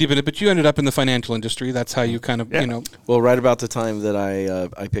go too deep in it, but you ended up in the financial industry. That's how you kind of, Well, right about the time that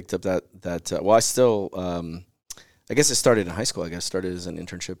I picked up I still, I guess it started in high school. I guess started as an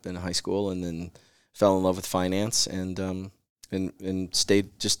internship in high school and then fell in love with finance and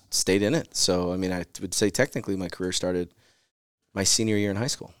stayed in it. So, I mean, I would say technically my career started my senior year in high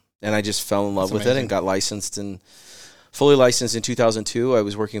school. And I just fell in love with it and got licensed and fully licensed in 2002. I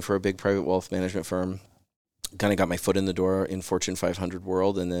was working for a big private wealth management firm. Kind of got my foot in the door in Fortune 500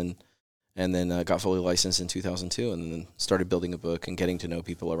 world, and then got fully licensed in 2002, and then started building a book and getting to know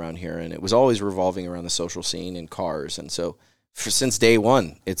people around here. And it was always revolving around the social scene and cars. And so, since day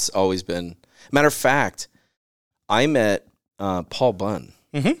one, it's always been. Matter of fact, I met Paul Bunn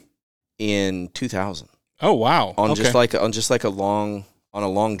in 2000. Oh wow! On a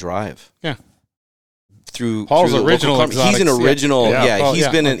long drive. Yeah. through Paul's through the original local exotics. He's an original. Yeah. He's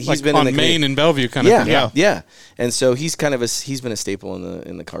been in on the Maine and Bellevue kind of thing. Yeah. And so he's he's been a staple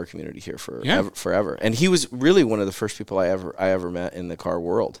in the car community here forever. And he was really one of the first people I ever met in the car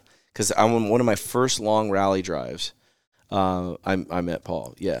world, because on one of my first long rally drives, I met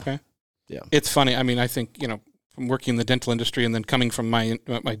Paul. Yeah. Okay. Yeah. It's funny. I mean, I think, from working in the dental industry and then coming from my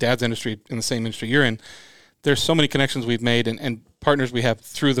dad's industry in the same industry you're in, there's so many connections we've made and partners we have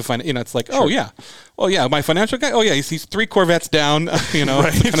through the it's like, Sure. oh yeah, well yeah, my financial guy, oh yeah, he's 3 Corvettes down, right.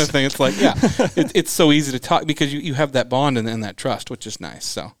 Kind of thing. It's like, yeah, it's so easy to talk because you have that bond and that trust, which is nice.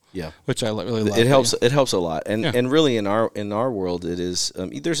 So yeah, which I really love. It helps. It helps a lot, and really in our world, it is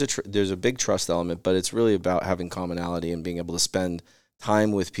there's a big trust element, but it's really about having commonality and being able to spend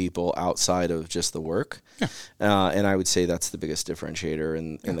time with people outside of just the work. Yeah. And I would say that's the biggest differentiator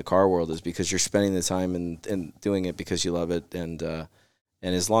in the car world, is because you're spending the time and doing it because you love it. And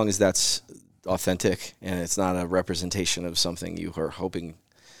as long as that's authentic and it's not a representation of something you are hoping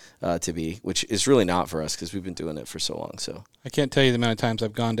to be, which is really not for us because we've been doing it for so long. So I can't tell you the amount of times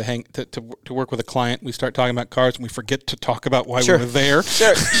I've gone to work with a client. We start talking about cars and we forget to talk about why we were there.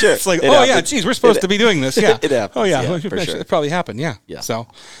 Sure. It's like, yeah, geez, we're supposed to be doing this. Yeah. It happens. Oh yeah, for sure. It probably happened. Yeah. So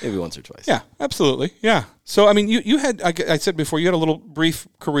maybe once or twice. Yeah, absolutely. Yeah. So I mean, you had, I said before, you had a little brief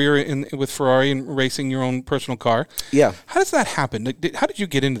career with Ferrari and racing your own personal car. Yeah. How does that happen? How did you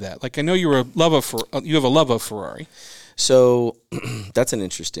get into that? Like, I know you have a love of Ferrari. So that's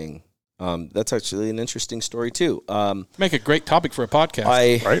that's actually an interesting story too. Make a great topic for a podcast,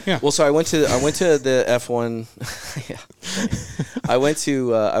 right? Yeah. Well, so I went to the F1. Yeah. I went to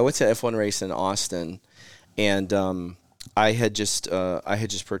F1 race in Austin, and I had just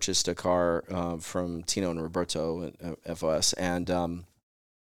purchased a car from Tino and Roberto at FOS, and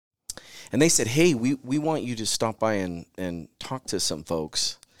they said, "Hey, we want you to stop by and talk to some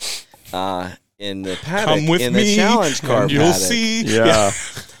folks." In the paddock, come with in me, the challenge car and you'll paddock. see. Yeah.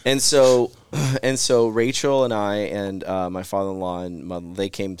 And so Rachel and I and my father-in-law and mother, they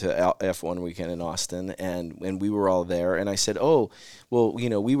came to F1 weekend in Austin, and we were all there. And I said, "Oh, well,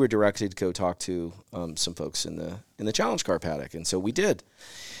 we were directed to go talk to some folks in the challenge car paddock," and so we did.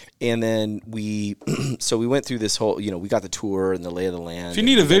 And then we went through this whole, we got the tour and the lay of the land. If you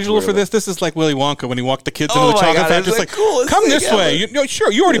need a visual for this is like Willy Wonka when he walked the kids into the chocolate factory. It's like, come this way.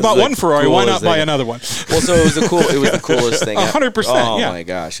 Sure, you already bought one Ferrari. Why not buy another one? Well, so it was the coolest thing. 100%. Oh yeah. my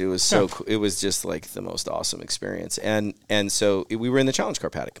gosh, it was so cool. It was just like the most awesome experience. And so we were in the challenge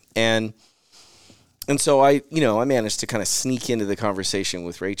car paddock, and so I managed to kind of sneak into the conversation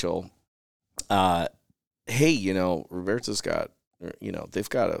with Rachel. Hey, Roberto's got. They've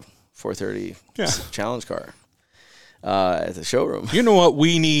got a 430 challenge car at the showroom. You know what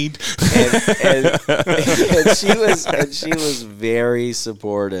we need? and she was very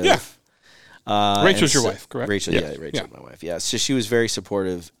supportive. Yeah. Rachel's your wife, correct? Rachel, my wife. Yeah. So she was very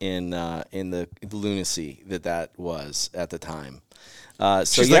supportive in the lunacy that was at the time.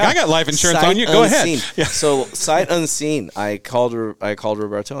 She's like, I got life insurance on you. Go ahead. Yeah. So sight unseen, I called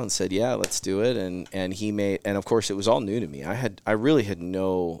Roberto and said, "Yeah, let's do it." And he made, and of course it was all new to me. I really had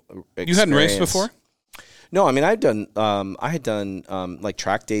no experience. You hadn't raced before? No, I mean I had done like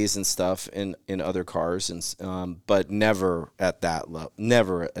track days and stuff in other cars, and but never at that level,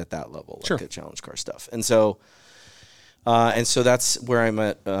 like the challenge car stuff. And so that's where I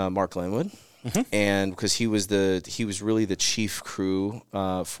met Mark Linwood. Mm-hmm. And because he was really the chief crew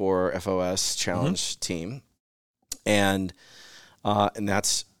for FOS Challenge team, and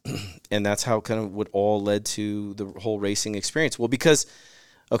that's how kind of what all led to the whole racing experience. Well, because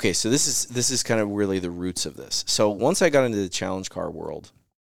so this is kind of really the roots of this. So once I got into the challenge car world,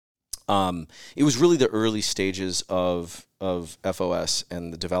 it was really the early stages of FOS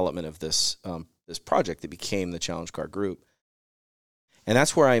and the development of this project that became the challenge car group. And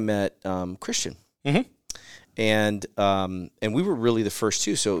that's where I met Christian, mm-hmm. and we were really the first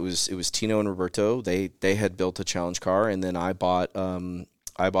two. So it was Tino and Roberto. They had built a challenge car, and then I bought the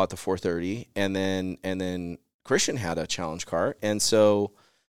 430, and then Christian had a challenge car, and so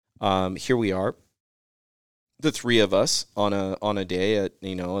here we are, the three of us on a day at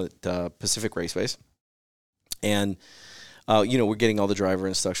Pacific Raceways, and we're getting all the driver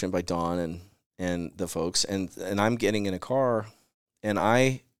instruction by Don and the folks, and I'm getting in a car. And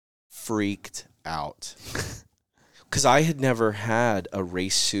I freaked out because I had never had a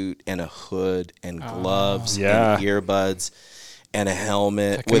race suit and a hood and gloves and earbuds and a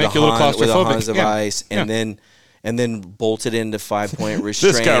helmet with a Hans of Ice and then bolted into 5-point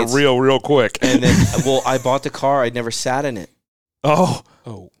restraints. This got real quick. And then, I bought the car. I'd never sat in it. Oh.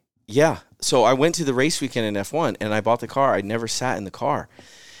 Yeah. So I went to the race weekend in F1 and I bought the car. I'd never sat in the car.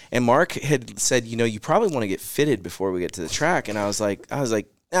 And Mark had said, you probably want to get fitted before we get to the track. And I was like,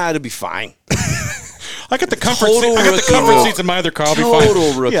 it'll be fine. I got the comfort seats in my other car. I'll be fine.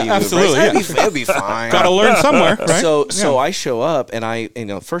 Total rookie. Yeah, move, absolutely. Right? Yeah. It'll be fine. Got to learn somewhere, right? So I show up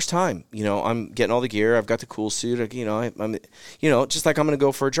and first time, I'm getting all the gear. I've got the cool suit. I'm just like I'm going to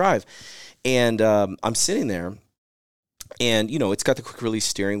go for a drive. And I'm sitting there and, it's got the quick release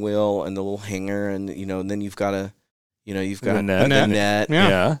steering wheel and the little hanger and, and then you've got the net.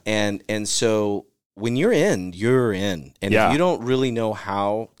 Yeah. And so when you're in, you're in. And if you don't really know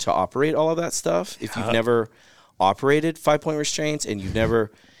how to operate all of that stuff, if you've never operated 5-point restraints and you've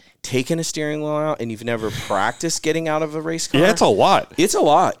never taken a steering wheel out and you've never practiced getting out of a race car. Yeah, it's a lot. It's a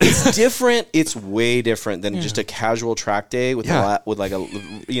lot. It's different. It's way different than just a casual track day with with like a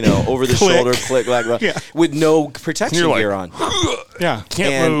over the shoulder click with no protection gear on.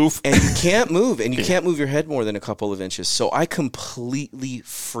 Can't move. And you can't move and you can't move your head more than a couple of inches. So I completely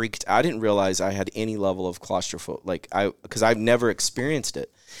freaked. I didn't realize I had any level of claustrophobia because I've never experienced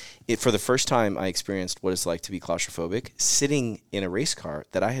it. For the first time, I experienced what it's like to be claustrophobic sitting in a race car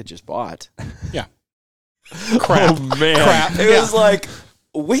that I had just bought. Yeah. Crap. Oh, man. Crap. It was like,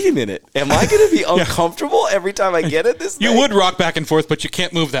 wait a minute. Am I going to be uncomfortable every time I get in this thing? You would rock back and forth, but you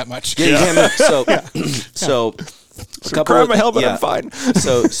can't move that much. Yeah, you can't move. So grab my helmet, I'm fine.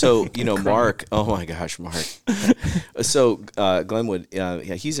 So Mark, oh my gosh, Mark. So Glenwood,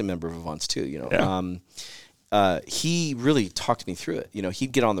 he's a member of Avants too, he really talked me through it.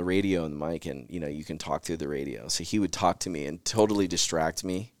 He'd get on the radio and the mic and, you can talk through the radio. So he would talk to me and totally distract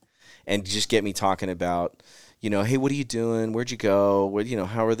me and just get me talking about, hey, what are you doing? Where'd you go?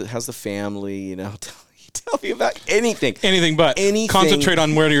 How's the family? Tell me about anything. Anything but. Concentrate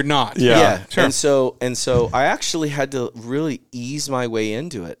on where you're not. Yeah. Sure. And so I actually had to really ease my way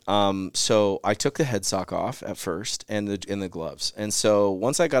into it. So I took the head sock off at first and the gloves. And so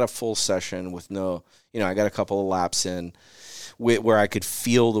once I got a full session with I got a couple of laps in where I could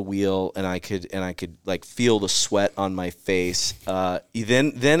feel the wheel and I could like feel the sweat on my face.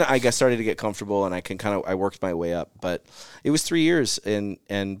 Then I started to get comfortable and I worked my way up. But it was 3 years and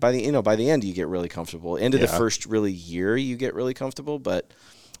by the end you get really comfortable. End of the first really year you get really comfortable, but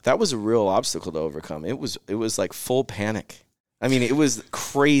that was a real obstacle to overcome. It was like full panic. I mean, it was the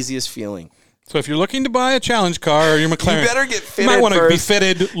craziest feeling. So if you're looking to buy a challenge car or your McLaren, you better get fitted. You might want to be first.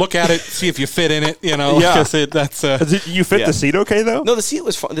 fitted, look at it, see if you fit in it. That's you fit the seat okay though? No, the seat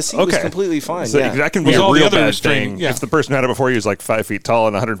was fine. The seat was completely fine. So that can be a all real the other bad restraint, thing. If the person who had it before you was like 5 feet tall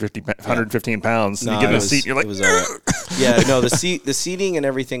and 115 pounds, and you get in a seat, and you're like, the seating and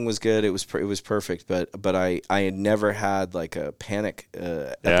everything was good. It was perfect, but I had never had like a panic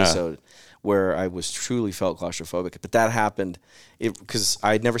episode where I truly felt claustrophobic. But that happened because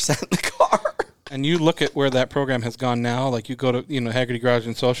I had never sat in the car. And you look at where that program has gone now, like you go to, Haggerty Garage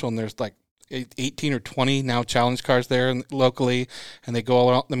and Social, and there's like 18 or 20 now challenge cars there locally, and they go all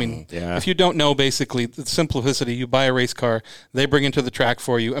around. I mean, if you don't know, basically, the simplicity, you buy a race car, they bring it to the track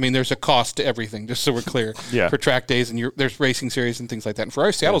for you. I mean, there's a cost to everything, just so we're clear, for track days, and there's racing series and things like that. And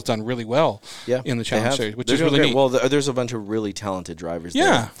Ferrari Seattle's done really well in the challenge series, which is really neat. Well, there's a bunch of really talented drivers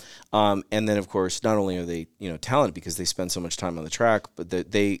there. And then, of course, not only are they talented because they spend so much time on the track, but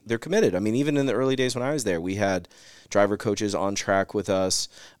they're committed. I mean, even in the early days when I was there, we had driver coaches on track with us,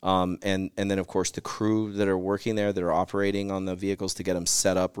 and then, of course, the crew that are working there that are operating on the vehicles to get them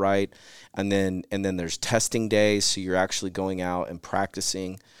set up right. And then there's testing days, so you're actually going out and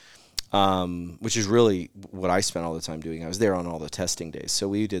practicing, which is really what I spent all the time doing. I was there on all the testing days. So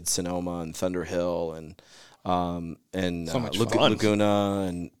we did Sonoma and Thunder Hill and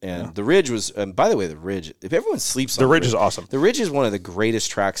Laguna and the Ridge was. And by the way, the Ridge. If everyone sleeps on the Ridge is awesome. The Ridge is one of the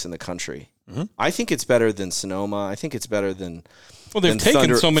greatest tracks in the country. Mm-hmm. I think it's better than Sonoma. I think it's better than. Well, they've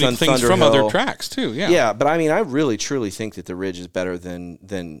taken so many things Thunder from Hill. Other tracks too. Yeah. Yeah, but I mean, I really truly think that the Ridge is better than.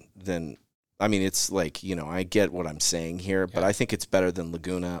 I mean, it's like I get what I'm saying here, but I think it's better than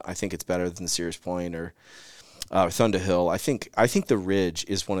Laguna. I think it's better than Sears Point or Thunder Hill. I think the Ridge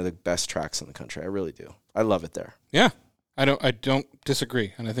is one of the best tracks in the country. I really do. I love it there. Yeah, I don't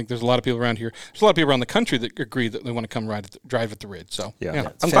disagree, and I think there's a lot of people around here. There's a lot of people around the country that agree that they want to come drive at the Ridge. So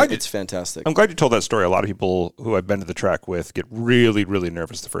it's fantastic. I'm glad you told that story. A lot of people who I've been to the track with get really, really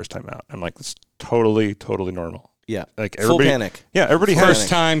nervous the first time out. I'm like, it's totally, totally normal. Yeah. Like full everybody, panic. Yeah, everybody First has.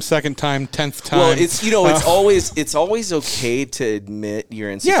 time, second time, 10th time. Well, it's always okay to admit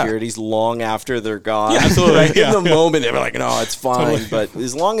your insecurities long after they're gone. Yeah, absolutely. Right? Yeah, In the moment, they're like, "No, it's fine." Totally. But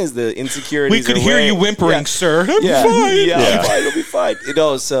as long as the insecurities, we could are hear away, you whimpering, sir. I'm fine. Yeah, I'm fine. It'll be fine.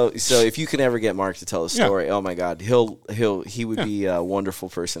 So if you can ever get Mark to tell a story, oh my God, he would be a wonderful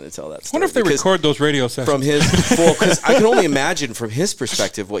person to tell that story. I wonder if they record those radio sessions. From his, because I can only imagine from his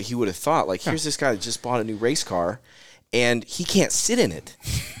perspective what he would have thought. Like, here's this guy that just bought a new race car, and he can't sit in it.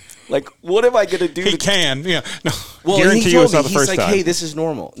 Like, what am I going to do? He can, yeah. No. Well, Guarantee he you it's told not me, the he's first like, time. hey, this is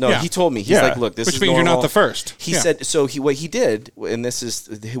normal. No, Yeah. he told me. He's Yeah. like, look, this Which is means normal. you're not the first. He Yeah. said, what he did, and this is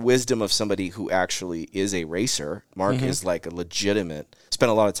the wisdom of somebody who actually is a racer. Mark is like a legitimate, spent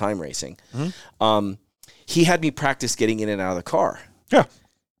a lot of time racing. He had me practice getting in and out of the car. Yeah.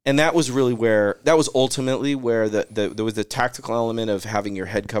 And that was ultimately where there was the tactical element of having your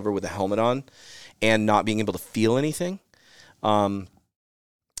head covered with a helmet on and not being able to feel anything.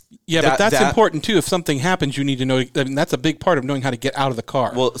 Yeah, but that's important too. If something happens, you need to know. I mean, that's a big part of knowing how to get out of the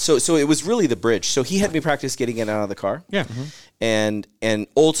car. Well, so it was really the bridge. So he had me practice getting in and out of the car. Yeah. And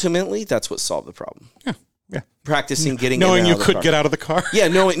ultimately, that's what solved the problem. Yeah. Yeah. Practicing getting knowing in and you out of the could car. get out of the car. Yeah,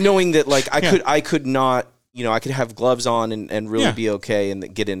 knowing that like I could not, I could have gloves on and really be okay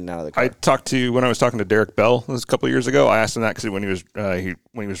and get in and out of the car. When I was talking to Derek Bell this a couple of years ago, I asked him that because when he was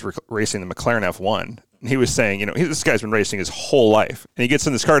racing the McLaren F1, he was saying, this guy's been racing his whole life, and he gets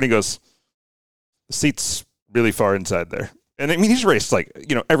in this car and he goes, the seat's really far inside there. And I mean, he's raced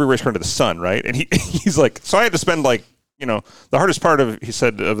every race car under the sun, right? And he's like, so I had to spend the hardest part of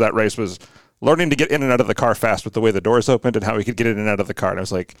that race was learning to get in and out of the car fast with the way the doors opened and how he could get in and out of the car. And I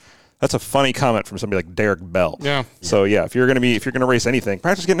was like, that's a funny comment from somebody like Derek Bell. Yeah. So yeah, if you're gonna race anything,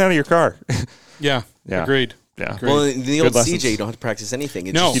 practice getting out of your car. Yeah. Agreed. Yeah. Great. Well, in the old lessons. CJ, you don't have to practice anything.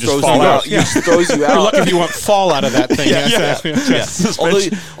 It No. just You throws just fall you out. out. It just throws you You're out. lucky if you want fall out of that thing.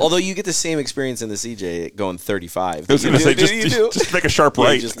 Although you get the same experience in the CJ going 35. I was going to say, just make a sharp Yeah,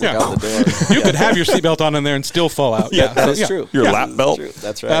 right. you just look out the door. You could have your seatbelt on in there and still fall out. Yeah, that is true. Your Yeah, lap that's belt. true.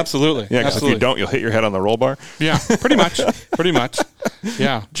 That's right. Absolutely. Yeah, because if you don't, you'll hit your head on the roll bar. Yeah, pretty much.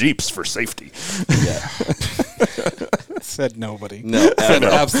 Yeah. Jeeps for safety. Yeah. Said nobody. No, Said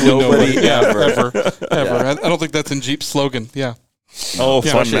ever. absolutely Nobody nobody. Yeah, ever. ever. I don't think that's in Jeep's slogan. Yeah. Oh,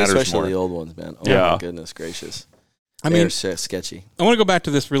 Yeah. fun matters Especially more. the old ones, man. Oh Yeah. my goodness gracious. I mean, They're sketchy. I want to go back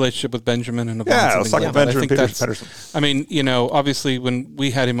to this relationship with Benjamin and Avants. Yeah, and let's things talk like about that. I Benjamin think Pedersen. I mean, obviously when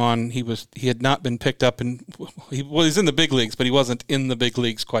we had him on, he had not been picked up, and he's in the big leagues, but he wasn't in the big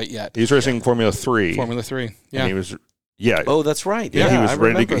leagues quite yet. He's racing Formula 3. Formula 3. Yeah. And he was, yeah. Oh, that's right. Yeah, Yeah, he was I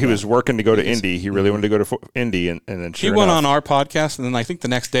ready. remember He was that. working to go to Indy. He really wanted to go to Indy, and then He sure went enough, on our podcast, and then I think the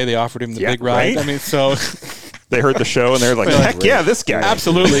next day they offered him the Yeah, big ride. right? I mean, so they heard the show and they're like, They're like, "Heck yeah, this guy!"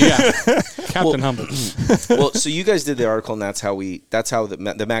 absolutely, yeah. Captain Humble. Well, so you guys did the article, and that's how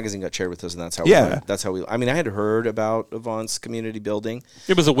the magazine got shared with us, and that's how Yeah. I mean, I had heard about Avants community building.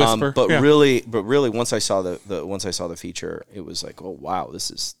 It was a whisper, but yeah. really, once I saw the feature, it was like, oh wow, this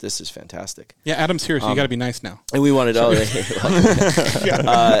is fantastic. Yeah, Adam's here, so you got to be nice now. And we wanted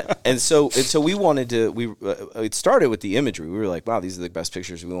and so we wanted to it started with the imagery. We were like, wow, these are the best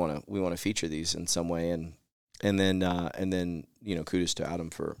pictures. We want to feature these in some way, and then kudos to Adam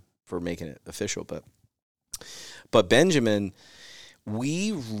for making it official. But Benjamin,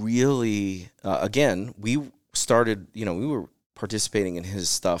 we really again we started we were participating in his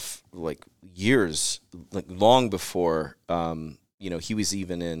stuff like years, like long before he was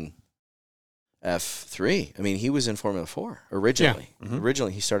even in F3. I mean, he was in Formula 4 originally. Yeah. Mm-hmm.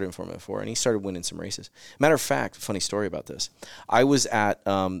 Originally, he started in Formula 4, and he started winning some races. Matter of fact, funny story about this. I was at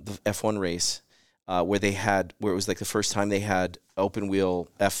the F1 race where it was like the first time they had open wheel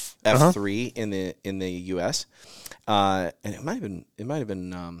F3 in the US, and it might have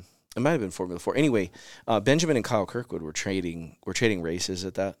been Formula 4. Anyway, Benjamin and Kyle Kirkwood were trading races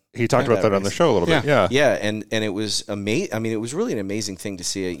at that. He talked about that on the show a little bit. Yeah. Yeah, and it was amazing. I mean, it was really an amazing thing to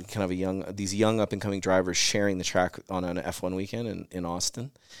see these young up and coming drivers sharing the track on an F1 weekend in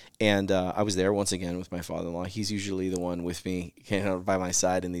Austin. And I was there once again with my father-in-law. He's usually the one with me, by my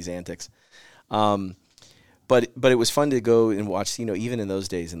side in these antics. But it was fun to go and watch, even in those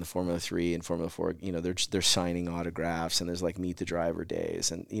days in the Formula 3 and Formula 4, they're signing autographs, and there's like meet the driver days,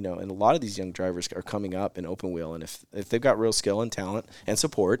 and and a lot of these young drivers are coming up in open wheel, and if they've got real skill and talent and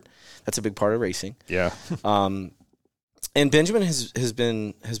support, that's a big part of racing. Yeah. And Benjamin has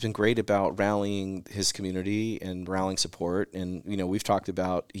been great about rallying his community and rallying support, and we've talked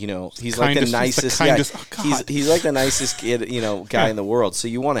about he's like the nicest guy. He's like the nicest kid guy in the world. So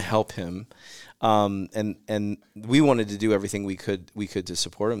you want to help him. And we wanted to do everything we could to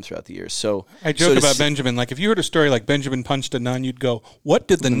support him throughout the years. So I joke about Benjamin. Like if you heard a story like Benjamin punched a nun, you'd go, "What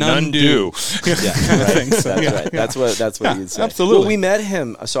did the nun do?" Yeah, right. That's right. Yeah. That's what you'd say. Absolutely. Well, we met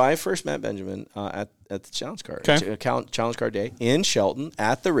him. So I first met Benjamin at the Challenge Car Challenge Car Day in Shelton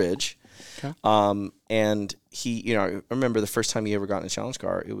at the Ridge. Okay. And he, I remember the first time he ever got in a challenge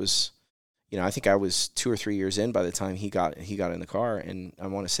car. It was, I think I was 2 or 3 years in by the time he got in the car, and I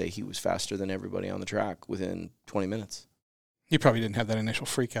want to say he was faster than everybody on the track within 20 minutes. You probably didn't have that initial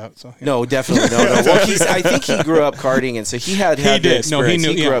freak out. So yeah. No, definitely no. Well, I think he grew up karting, and so he had the experience. No, he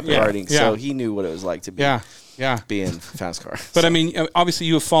knew. He grew up karting, so he knew what it was like to be. Be in fast car. But I mean, obviously,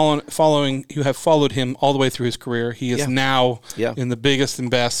 you have followed him all the way through his career. He is now in the biggest and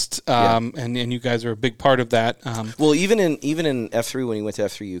best, and you guys are a big part of that. Well, even in F3 when he went to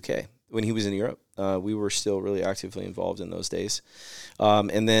F3 UK, when he was in Europe, we were still really actively involved in those days.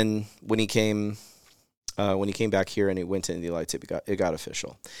 And then when he came back here and it went to Indy Lights, it got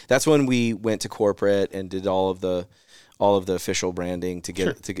official. That's when we went to corporate and did all of the official branding to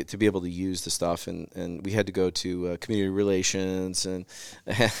get to be able to use the stuff, and we had to go to community relations and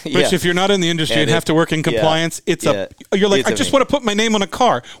which if you're not in the industry and have to work in compliance, you're like, I just want to put my name on a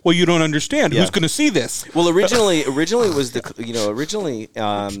car. Well, you don't understand who's going to see this. Well, originally it was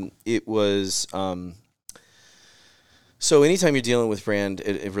it was. So anytime you're dealing with brand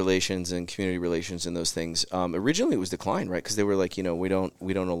relations and community relations and those things, originally it was declined, right? Because they were like, we don't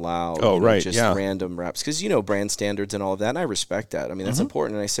allow random wraps because brand standards and all of that. And I respect that. I mean, that's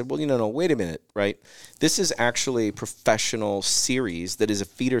important. And I said, well, no, wait a minute, right? This is actually a professional series that is a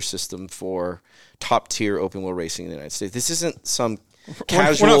feeder system for top tier open wheel racing in the United States. This isn't some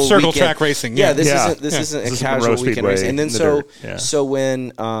casual we're not circle weekend. Track racing. This isn't a casual weekend race. And then so when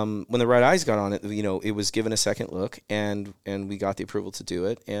the Red Eyes got on it, it was given a second look, and we got the approval to do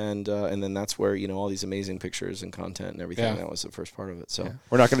it, and then that's where all these amazing pictures and content and everything. That was the first part of it. So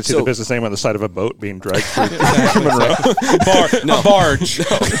we're not going to see the business name on the side of a boat being dragged through a barge.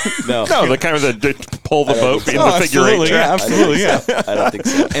 No, the kind of the pull the boat in the figure eight track. Absolutely, I don't think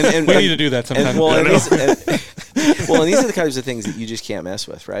so. And we need to do that sometime. And these are the kinds of things that you just can't mess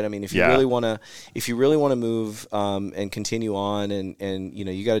with, right? I mean, if you really want to move and continue on, and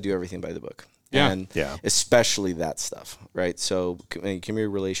you got to do everything by the book. And especially that stuff, right? So community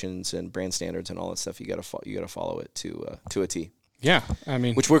relations and brand standards and all that stuff, you got to follow it to a T. Yeah, I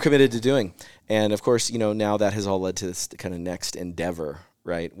mean, which we're committed to doing. And of course, now that has all led to this kind of next endeavor,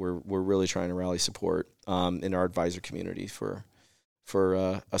 right? We're really trying to rally support in our advisor community for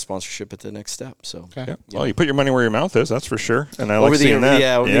a sponsorship at the next step. So, well, you put your money where your mouth is, that's for sure. And I like seeing that.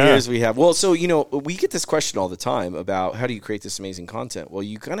 Yeah, over the years we have. Well, so, we get this question all the time about how do you create this amazing content? Well,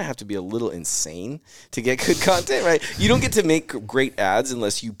 you kind of have to be a little insane to get good content, right? You don't get to make great ads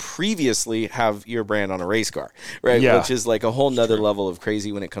unless you previously have your brand on a race car, right? Yeah. Which is like a whole nother level of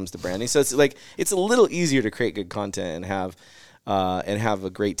crazy when it comes to branding. So it's like, it's a little easier to create good content and have a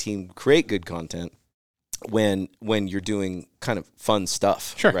great team create good content when you're doing kind of fun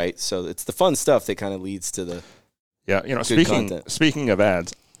stuff, right? So it's the fun stuff that kind of leads to the speaking of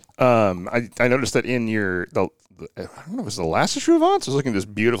ads, I noticed that in I don't know if it was the last issue of Avants, I was looking at this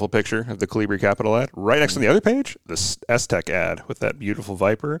beautiful picture of the Calibri Capital ad. Right next to the other page, this S-Tech ad with that beautiful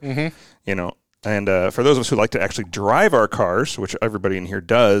Viper. And for those of us who like to actually drive our cars, which everybody in here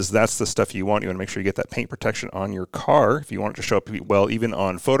does, that's the stuff you want. You want to make sure you get that paint protection on your car if you want it to show up well, even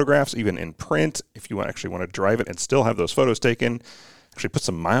on photographs, even in print. If you actually want to drive it and still have those photos taken, actually put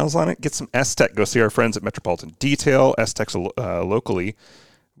some miles on it, get some S-Tech. Go see our friends at Metropolitan Detail. S-Tech's locally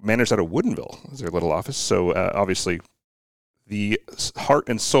managed out of Woodinville is their little office. So obviously the heart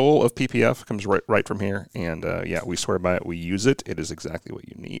and soul of PPF comes right from here, and we swear by it. We use it. It is exactly what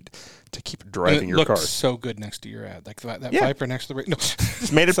you need to keep driving your car. It looks so good next to your ad, like that Viper next to the. No,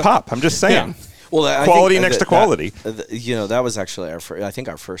 it's made it pop. I'm just saying. Yeah. Well, quality next to quality. That was actually our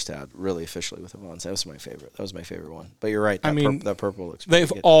first ad, really officially with Avants. That was my favorite. That was my favorite one. But you're right. That purple looks. They've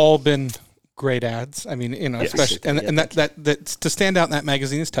good. all been great ads. I mean, especially and that to stand out in that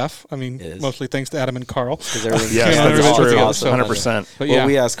magazine is tough. I mean, mostly thanks to Adam and Carl. That's true. Awesome. 100%. But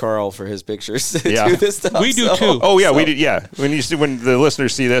we asked Carl for his pictures to do this stuff. We do too. Oh yeah, we did. Yeah, when the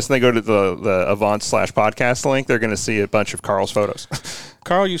listeners see this and they go to the Avants/podcast link, they're going to see a bunch of Carl's photos.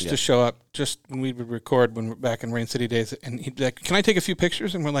 Carl used to show up just when we would record when we're back in Rain City days, and he'd be like, "Can I take a few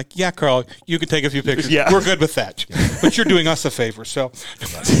pictures?" And we're like, "Yeah, Carl, you can take a few pictures. Yeah. We're good with that, but you're doing us a favor." So,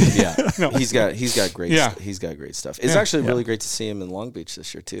 he's got great. Yeah. He's got great stuff. It's actually really great to see him in Long Beach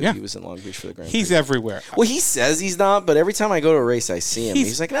this year too. Yeah. He was in Long Beach for the Grand Prix. He's everywhere. Well, he says he's not, but every time I go to a race, I see him.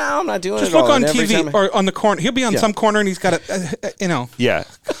 He's like, "No, I'm not doing it." Just look on TV or on the corner. He'll be on some corner, and he's got a. Yeah,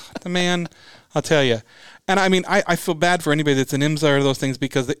 the man. I'll tell you. And I mean, I feel bad for anybody that's an IMSA or those things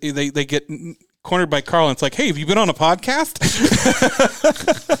because they get cornered by Carl and it's like, hey, have you been on a podcast?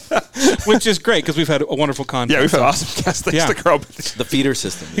 Which is great because we've had a wonderful content. Yeah, we've had awesome guests thanks to Carl. The feeder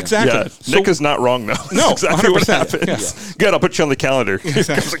system. Yeah. Exactly. Yeah. So, Nick is not wrong, though. No, that's exactly 100%. what happens. Yeah. Good, I'll put you on the calendar.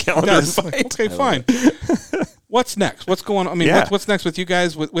 Exactly. Comes a calendar invite. Okay, fine. What's next? What's going on? I mean, what's next with you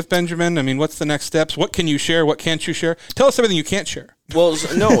guys, with Benjamin? I mean, what's the next steps? What can you share? What can't you share? Tell us everything you can't share. Well,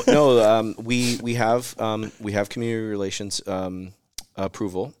 no. We have community relations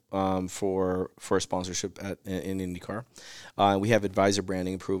approval for a sponsorship in IndyCar. We have advisor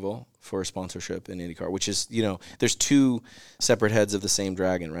branding approval for a sponsorship in IndyCar, which is, there's two separate heads of the same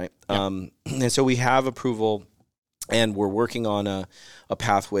dragon, right? Yeah. And so we have approval, and we're working on a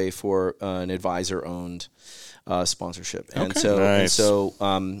pathway for an advisor-owned sponsorship. And so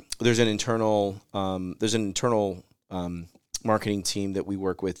there's an internal marketing team that we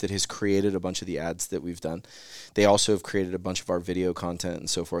work with that has created a bunch of the ads that we've done. They also have created a bunch of our video content and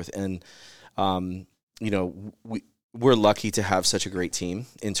so forth. And, we're lucky to have such a great team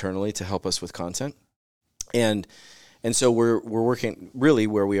internally to help us with content. And so we're working really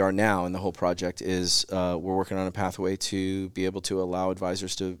where we are now in the whole project is we're working on a pathway to be able to allow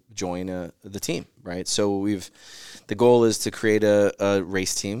advisors to join the team, right? So the goal is to create a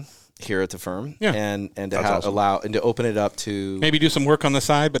race team here at the firm, and to awesome. allow and to open it up to maybe do some work on the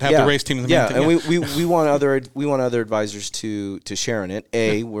side, but have the race team in the main thing. And we want other advisors to share in it.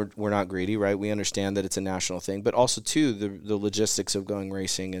 We're not greedy, right? We understand that it's a national thing, but also too the logistics of going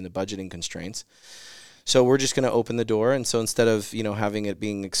racing and the budgeting constraints. So we're just going to open the door, and so instead of having it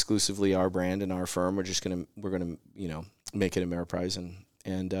being exclusively our brand and our firm, we're going to make it Ameriprise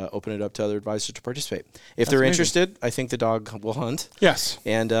and open it up to other advisors to participate. If they're interested, I think the dog will hunt. Yes.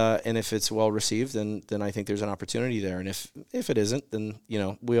 And if it's well received, then I think there's an opportunity there. And if it isn't, then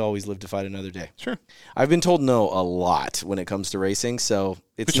we always live to fight another day. Sure. I've been told no a lot when it comes to racing, so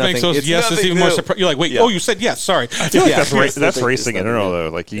it's which nothing. Makes those yeses even more surprising. You're like, wait, you said yes. Sorry. I feel like that's racing in general, though.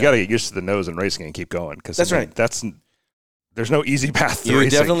 Like you got to get used to the nose in racing and keep going because that's right. There's no easy path to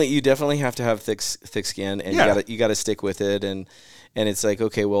racing. You definitely have to have thick skin, and you got to stick with it. And it's like,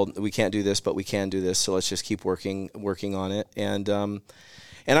 okay, well, we can't do this, but we can do this. So let's just keep working on it. And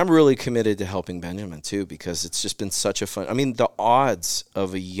I'm really committed to helping Benjamin too, because it's just been such a fun. I mean, the odds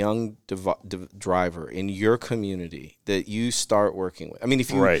of a young driver in your community that you start working with. I mean,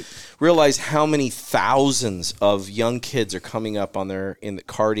 if you realize how many thousands of young kids are coming up in the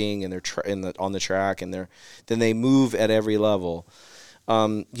karting and on the track, and then they move at every level.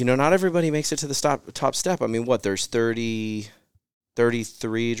 Not everybody makes it to the top step. I mean, there's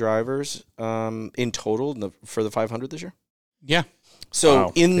 33 drivers in total for the 500 this year. Yeah.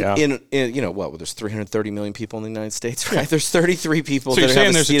 So there's 330 million people in the United States, right? There's 33 people. So that you're saying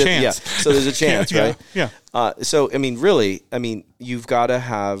have there's a chance. Yeah. So there's a chance, right? Yeah. So I mean, really, you've got to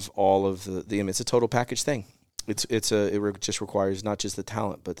have all of the. It's a total package thing. It just requires not just the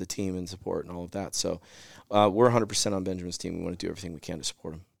talent, but the team and support and all of that. So we're 100% on Benjamin's team. We want to do everything we can to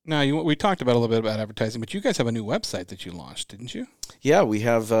support him. Now, we talked about a little bit about advertising, but you guys have a new website that you launched, didn't you? Yeah, we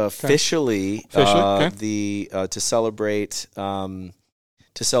have officially to celebrate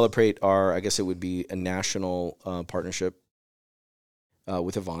our, I guess it would be a national partnership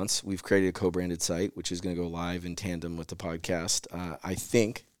with Avants. We've created a co-branded site, which is going to go live in tandem with the podcast. I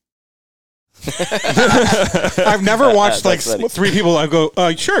think. I've never watched three people. I go,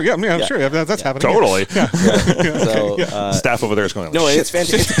 sure, sure, that's happening. Totally. Yeah. So, staff over there is going. No, it's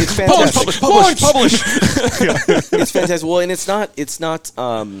fantastic. It's fantastic. Publish. It's fantastic. Well, and it's not.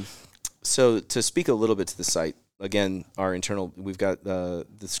 So to speak a little bit to the site again, we've got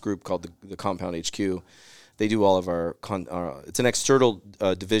this group called the Compound HQ. They do all of our. It's an external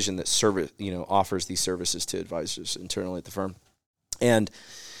division that offers these services to advisors internally at the firm, and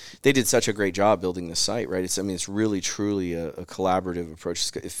they did such a great job building this site, right? It's really truly a collaborative approach.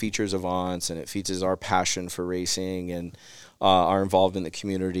 It features Avants, and it features our passion for racing and our involvement in the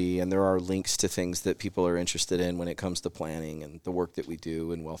community. And there are links to things that people are interested in when it comes to planning and the work that we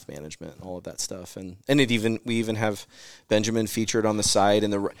do and wealth management and all of that stuff. And we even have Benjamin featured on the site,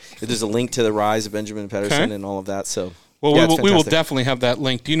 and there's a link to the rise of Benjamin Pedersen and all of that. So. Well, we will definitely have that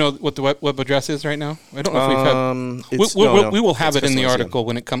link. Do you know what the web address is right now? I don't know if we've had. We will have it in the article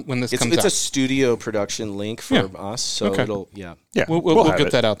when this comes out. It's a studio production link for us, so it'll we'll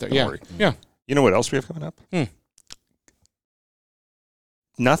get that out there. Yeah. You know what else we have coming up?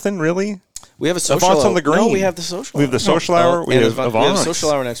 Nothing really. We have a social Avants on the green. No, we have the social. We have the social hour. We have Avants. We have a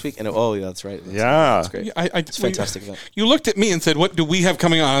social hour next week. And that's right. That's great. It's a fantastic event. You looked at me and said, "What do we have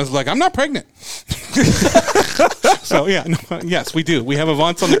coming on?" I was like, "I'm not pregnant." So yeah, yes, we do. We have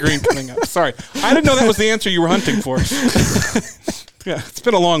Avants on the green coming up. Sorry, I didn't know that was the answer you were hunting for. Yeah, it's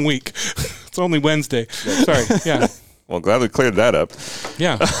been a long week. It's only Wednesday. Sorry. Yeah. Well, glad we cleared that up.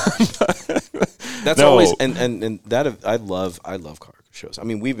 Yeah. That's always and that I love car shows. I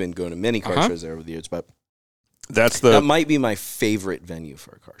mean, we've been going to many car shows over the years, but that might be my favorite venue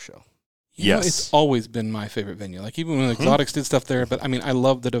for a car show. You know, it's always been my favorite venue. Like even when Exotics did stuff there, but I mean, I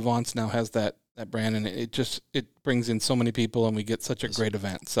love that Avants now has that brand, and it brings in so many people, and we get such a great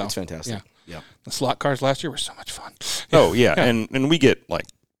event. So it's fantastic. Yeah. The slot cars last year were so much fun. Oh yeah. And we get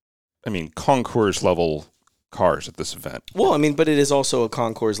concours level cars at this event. Well, I mean, but it is also a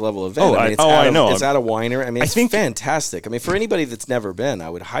concours level event. Oh, I know. It's at a winery. I mean, it's fantastic. I mean, for anybody that's never been, I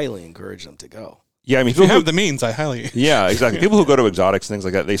would highly encourage them to go. Yeah, I mean, if you have the means, I highly. Yeah, exactly. People who go to Exotics and things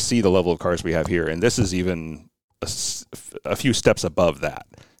like that, they see the level of cars we have here, and this is even a few steps above that.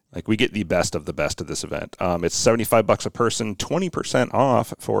 Like, we get the best of this event. It's $75 a person, 20%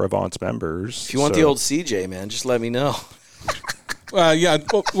 off for Avants members. If you want the old CJ, man, just let me know. Yeah,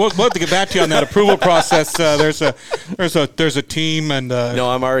 we'll have to get back to you on that approval process. There's a team, and no,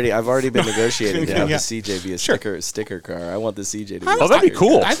 I've already been negotiating to have the CJ be a sticker car. I want the CJ to be. Oh, that'd be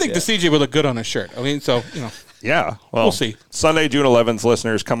cool. I think the CJ would look good on a shirt. I mean, so Yeah, well, we'll see. Sunday, June 11th,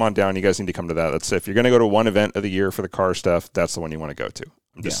 listeners, come on down. You guys need to come to that. That's if you're going to go to one event of the year for the car stuff, that's the one you want to go to.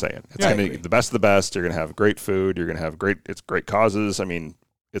 I'm just saying, it's going to be the best of the best. You're going to have great food. You're going to have great causes. I mean,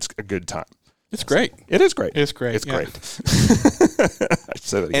 it's a good time. It's great. It is great. It's great. It's great. I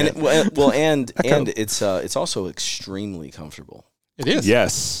say that again. And it's also extremely comfortable. It is.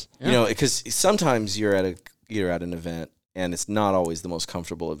 Yes. Yeah. You know, because sometimes you're at an event and it's not always the most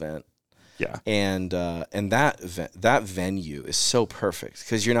comfortable event. Yeah. And that venue is so perfect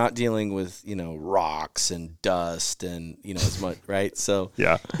because you're not dealing with, rocks and dust and, as much, right? So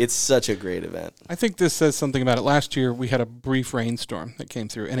yeah, it's such a great event. I think this says something about it. Last year we had a brief rainstorm that came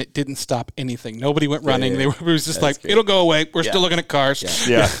through and it didn't stop anything. Nobody went running. Yeah. It was just it'll go away. We're still looking at cars.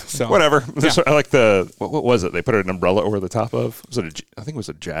 Yeah. So whatever. Yeah. I like what was it? They put an umbrella over the top of? I think it was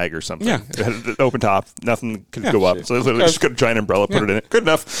a Jag or something. Yeah. It had an open top. Nothing could go up. So they literally just got a giant umbrella, put it in it. Good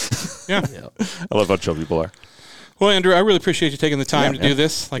enough. Yeah. I love how chill people are. Well, Andrew, I really appreciate you taking the time to do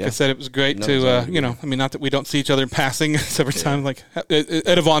this. Like I said, it was great to, not that we don't see each other in passing every time, like at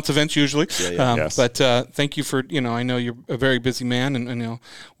Avants events usually. Yes. But thank you for, I know you're a very busy man, and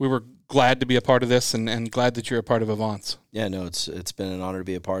we were glad to be a part of this and glad that you're a part of Avants. Yeah, no, it's been an honor to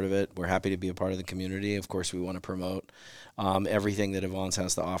be a part of it. We're happy to be a part of the community. Of course, we want to promote everything that Avants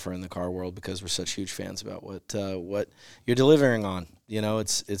has to offer in the car world because we're such huge fans about what you're delivering on.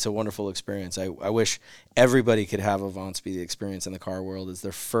 It's a wonderful experience. I wish everybody could have Avants be the experience in the car world. It's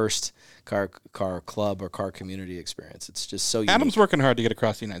their first car club or car community experience. It's just so unique. Adam's working hard to get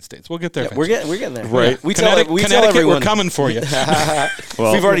across the United States. We'll get there. Yeah, we're getting there. Right. We tell everyone we're coming for you.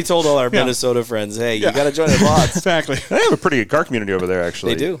 Well, we've already told all our Minnesota friends, hey, you got to join Avants. Exactly. They have a pretty good car community over there,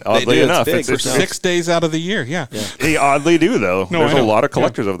 actually. They do. Oddly enough, it's 6 days out of the year. Yeah. They oddly do though. There's a lot of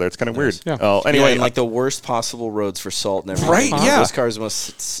collectors over there. It's kind of weird. Yeah. Anyway, and like the worst possible roads for salt and everything. Right. Yeah. Those cars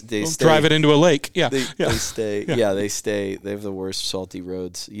must stay. Drive it into a lake. Yeah. They stay. Yeah. They stay. They have the worst salty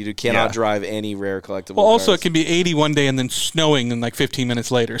roads. You cannot drive any rare collectible. Well, also cars. it can be 80 one day and then snowing in like 15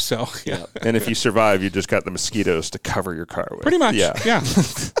 minutes later. So yeah. And if you survive, you just got the mosquitoes to cover your car with. Pretty much. Yeah.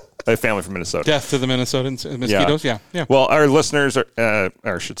 I have family from Minnesota. Death to the Minnesotans, mosquitoes. Yeah. Well, our listeners, or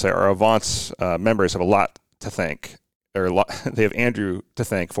I should say, our Avants members have a lot to thank. They have Andrew to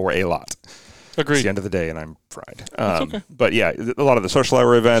thank for a lot. Agreed. It's the end of the day, and I'm fried. Okay. But yeah, a lot of the social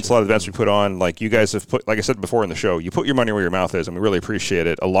hour events, a lot of the events we put on, like you guys have put, like I said before in the show, you put your money where your mouth is, and we really appreciate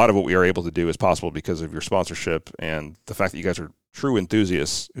it. A lot of what we are able to do is possible because of your sponsorship and the fact that you guys are true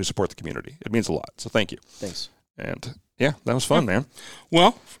enthusiasts who support the community. It means a lot. So thank you. Thanks. And yeah, that was fun, man.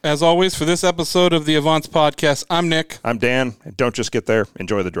 Well, as always, for this episode of the Avants podcast, I'm Nick. I'm Dan. And don't just get there.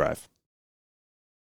 Enjoy the drive.